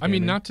older end of gaming. I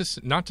mean,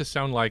 not to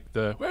sound like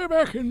the way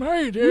back in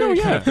my day. No,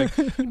 yeah. kind of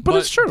thing, But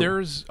it's true.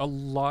 There's a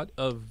lot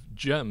of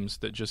gems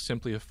that just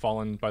simply have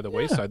fallen by the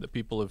wayside that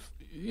people have,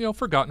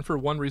 forgotten for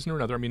one reason or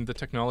another. I mean, the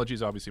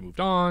technology's obviously moved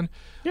on.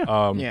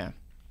 Yeah.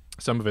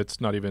 Some of it's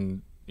not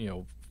even,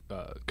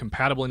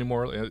 compatible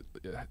anymore.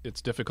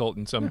 It's difficult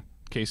in some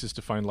cases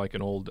to find like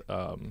an old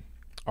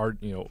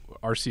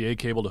RCA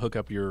cable to hook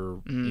up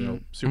your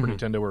Super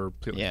Nintendo or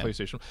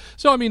PlayStation.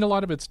 So I mean, a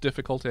lot of it's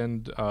difficult,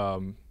 and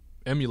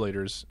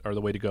emulators are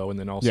the way to go. And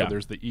then also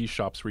there's the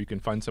eShops where you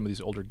can find some of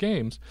these older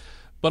games.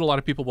 But a lot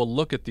of people will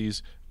look at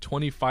these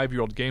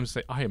 25-year-old games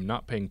and say, I am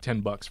not paying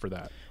 $10 for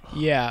that.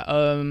 Yeah.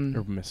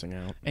 You're missing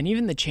out. And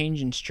even the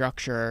change in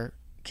structure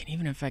can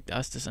even affect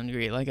us to some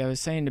degree. Like I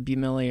was saying to B.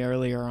 Millie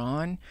earlier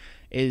on,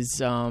 is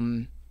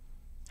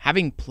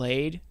having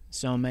played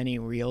so many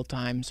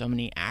real-time, so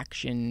many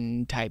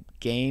action-type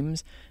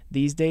games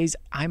these days,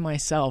 I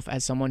myself,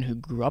 as someone who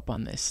grew up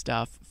on this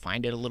stuff,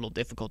 find it a little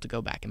difficult to go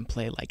back and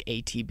play like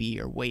ATB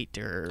or Wait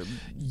or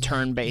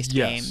turn-based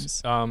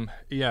games.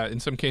 In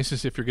some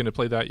cases, if you're going to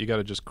play that, you got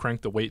to just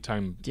crank the wait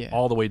time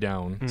all the way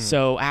down.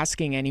 So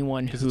asking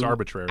anyone Because it's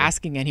arbitrary.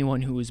 Asking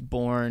anyone who was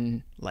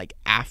born like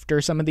after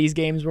some of these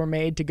games were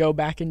made to go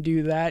back and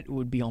do that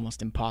would be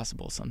almost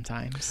impossible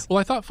sometimes. Well,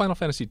 I thought Final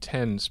Fantasy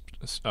X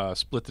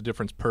split the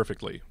difference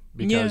perfectly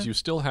because you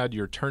still had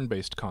your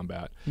turn-based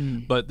combat,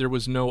 but there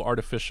was no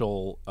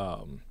artificial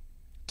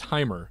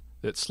timer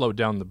that slowed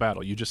down the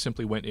battle. You just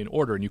simply went in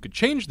order, and you could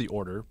change the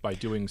order by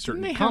doing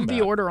certain Didn't they combat. have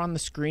the order on the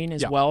screen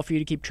as well for you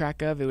to keep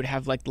track of? It would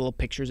have like little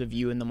pictures of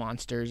you and the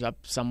monsters up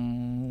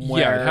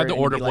somewhere. Yeah, it had the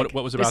order of like,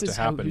 what was about to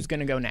happen. Who's going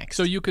to go next?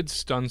 So you could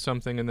stun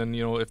something, and then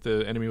if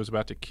the enemy was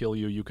about to kill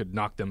you, you could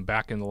knock them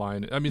back in the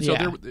line. I mean, so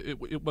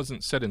it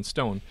wasn't set in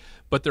stone,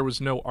 but there was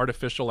no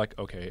artificial like,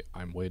 okay,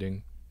 I'm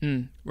waiting.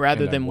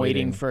 Rather than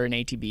waiting for an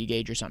ATB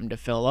gauge or something to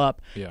fill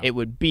up, it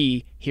would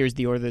be, here's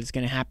the order that's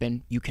going to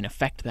happen. You can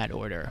affect that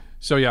order.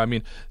 So, I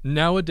mean,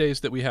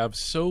 nowadays that we have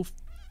so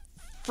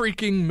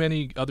freaking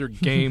many other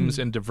games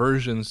and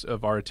diversions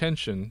of our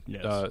attention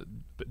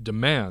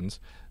demands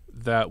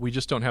that we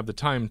just don't have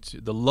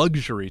the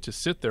luxury to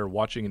sit there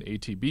watching an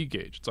ATB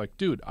gauge. It's like,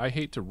 dude, I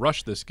hate to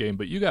rush this game,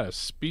 but you got to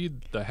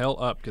speed the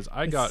hell up because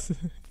I got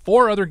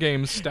 4 other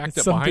games stacked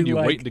up behind you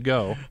waiting to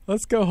go.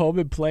 Let's go home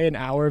and play an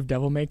hour of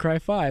Devil May Cry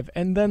 5,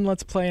 and then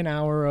let's play an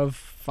hour of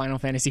Final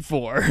Fantasy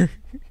 4.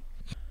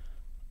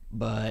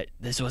 But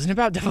this wasn't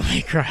about Devil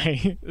May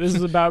Cry. This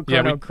is about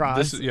Chrono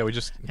Cross. We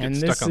just get and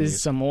stuck this on is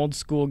these. some old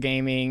school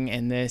gaming,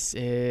 and this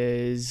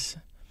is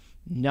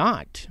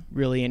not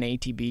really an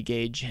ATB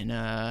gauge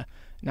and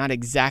not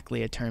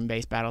exactly a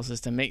turn-based battle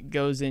system. It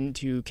goes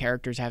into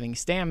characters having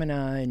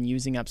stamina and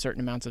using up certain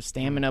amounts of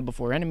stamina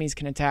before enemies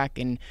can attack,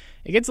 and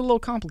it gets a little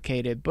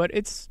complicated, but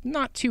it's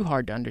not too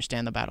hard to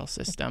understand the battle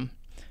system.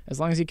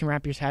 As long as you can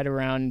wrap your head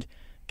around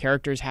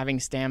characters having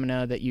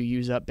stamina that you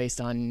use up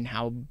based on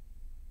how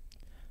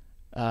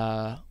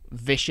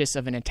vicious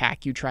of an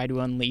attack you try to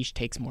unleash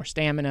takes more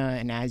stamina,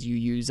 and as you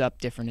use up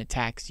different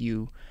attacks,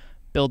 you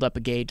build up a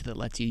gauge that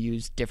lets you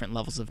use different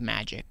levels of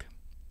magic.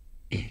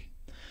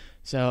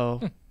 So,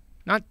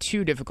 not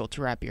too difficult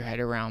to wrap your head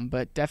around,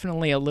 but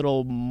definitely a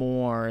little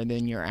more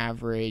than your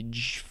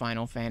average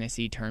Final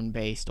Fantasy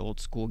turn-based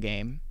old-school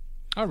game.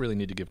 I really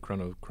need to give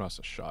Chrono Cross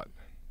a shot.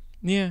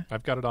 Yeah.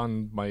 I've got it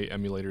on my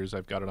emulators.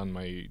 I've got it on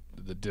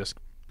the disc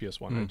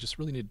PS1. I just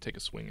really need to take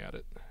a swing at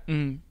it.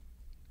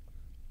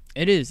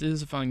 It is. It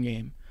is a fun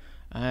game.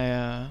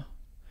 I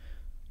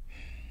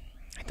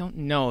don't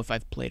know if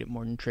I've played it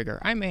more than Trigger.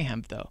 I may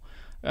have, though.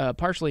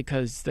 Partially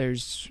because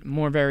there's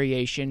more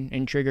variation.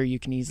 In Trigger, you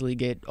can easily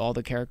get all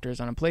the characters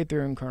on a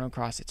playthrough. In Chrono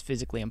Cross, it's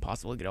physically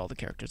impossible to get all the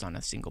characters on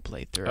a single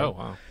playthrough. Oh,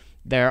 wow.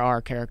 There are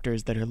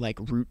characters that are like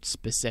route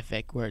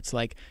specific, where it's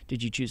like,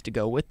 did you choose to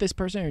go with this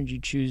person, or did you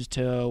choose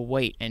to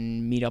wait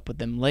and meet up with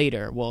them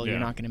later? Well, you're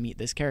not going to meet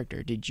this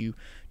character. Did you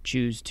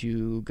choose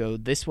to go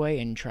this way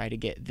and try to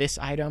get this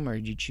item, or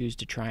did you choose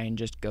to try and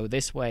just go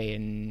this way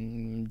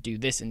and do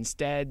this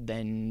instead?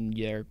 Then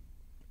you're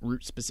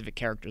route specific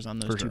characters on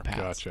those two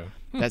paths. Gotcha.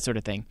 That sort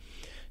of thing.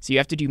 So you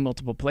have to do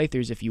multiple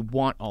playthroughs if you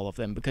want all of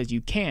them, because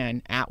you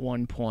can, at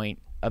one point,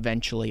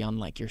 eventually on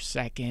like your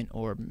second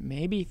or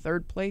maybe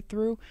third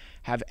playthrough,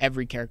 have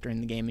every character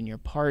in the game in your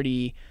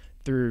party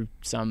through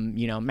some,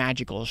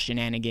 magical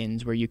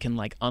shenanigans where you can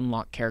like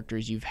unlock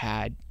characters you've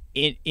had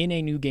in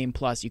a new game.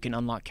 Plus you can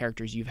unlock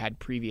characters you've had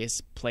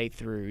previous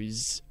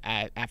playthroughs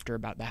after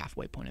about the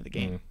halfway point of the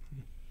game.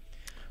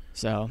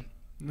 So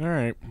all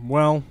right,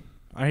 well,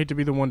 I hate to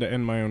be the one to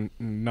end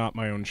not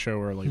my own show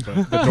early,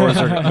 but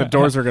the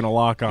doors are going to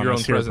lock on Your us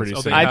own here presence. pretty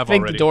Oh, soon. they I have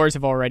think already. the doors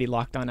have already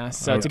locked on us,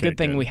 so it's a Okay, good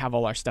thing good. we have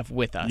all our stuff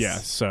with us. Yeah,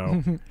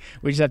 so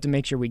We just have to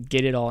make sure we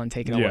get it all and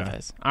take it all with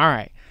us. All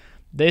right.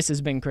 This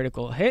has been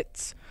Critical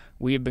Hits.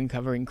 We have been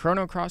covering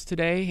Chrono Cross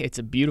today. It's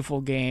a beautiful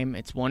game.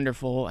 It's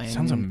wonderful. And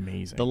sounds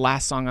amazing. the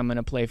last song I'm going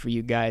to play for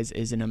you guys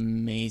is an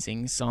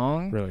amazing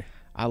song. Really?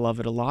 I love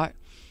it a lot.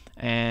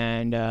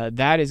 And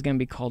that is going to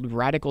be called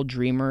Radical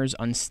Dreamers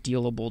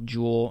Unstealable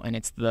Jewel, and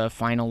it's the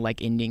final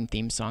ending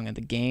theme song of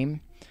the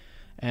game.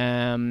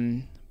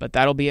 But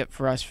that'll be it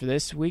for us for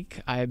this week.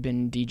 I've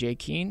been DJ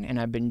Keen, and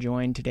I've been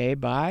joined today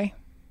by...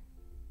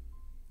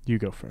 You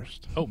go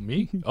first. Oh,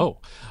 me?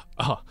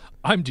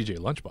 I'm DJ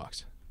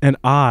Lunchbox. And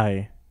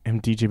I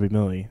am DJ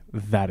Millie.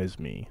 That is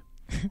me.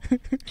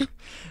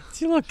 It's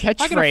your little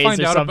catchphrase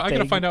or something. I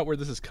gotta find out where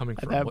this is coming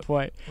at from. that What-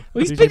 point.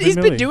 Well, he's DJ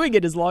been Millie. doing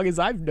it as long as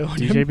I've known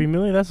him. DJ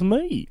Millie, that's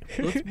me.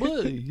 Let's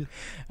play.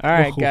 All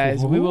right,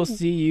 guys. We will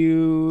see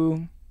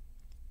you.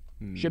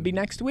 Should be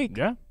next week.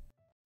 Yeah.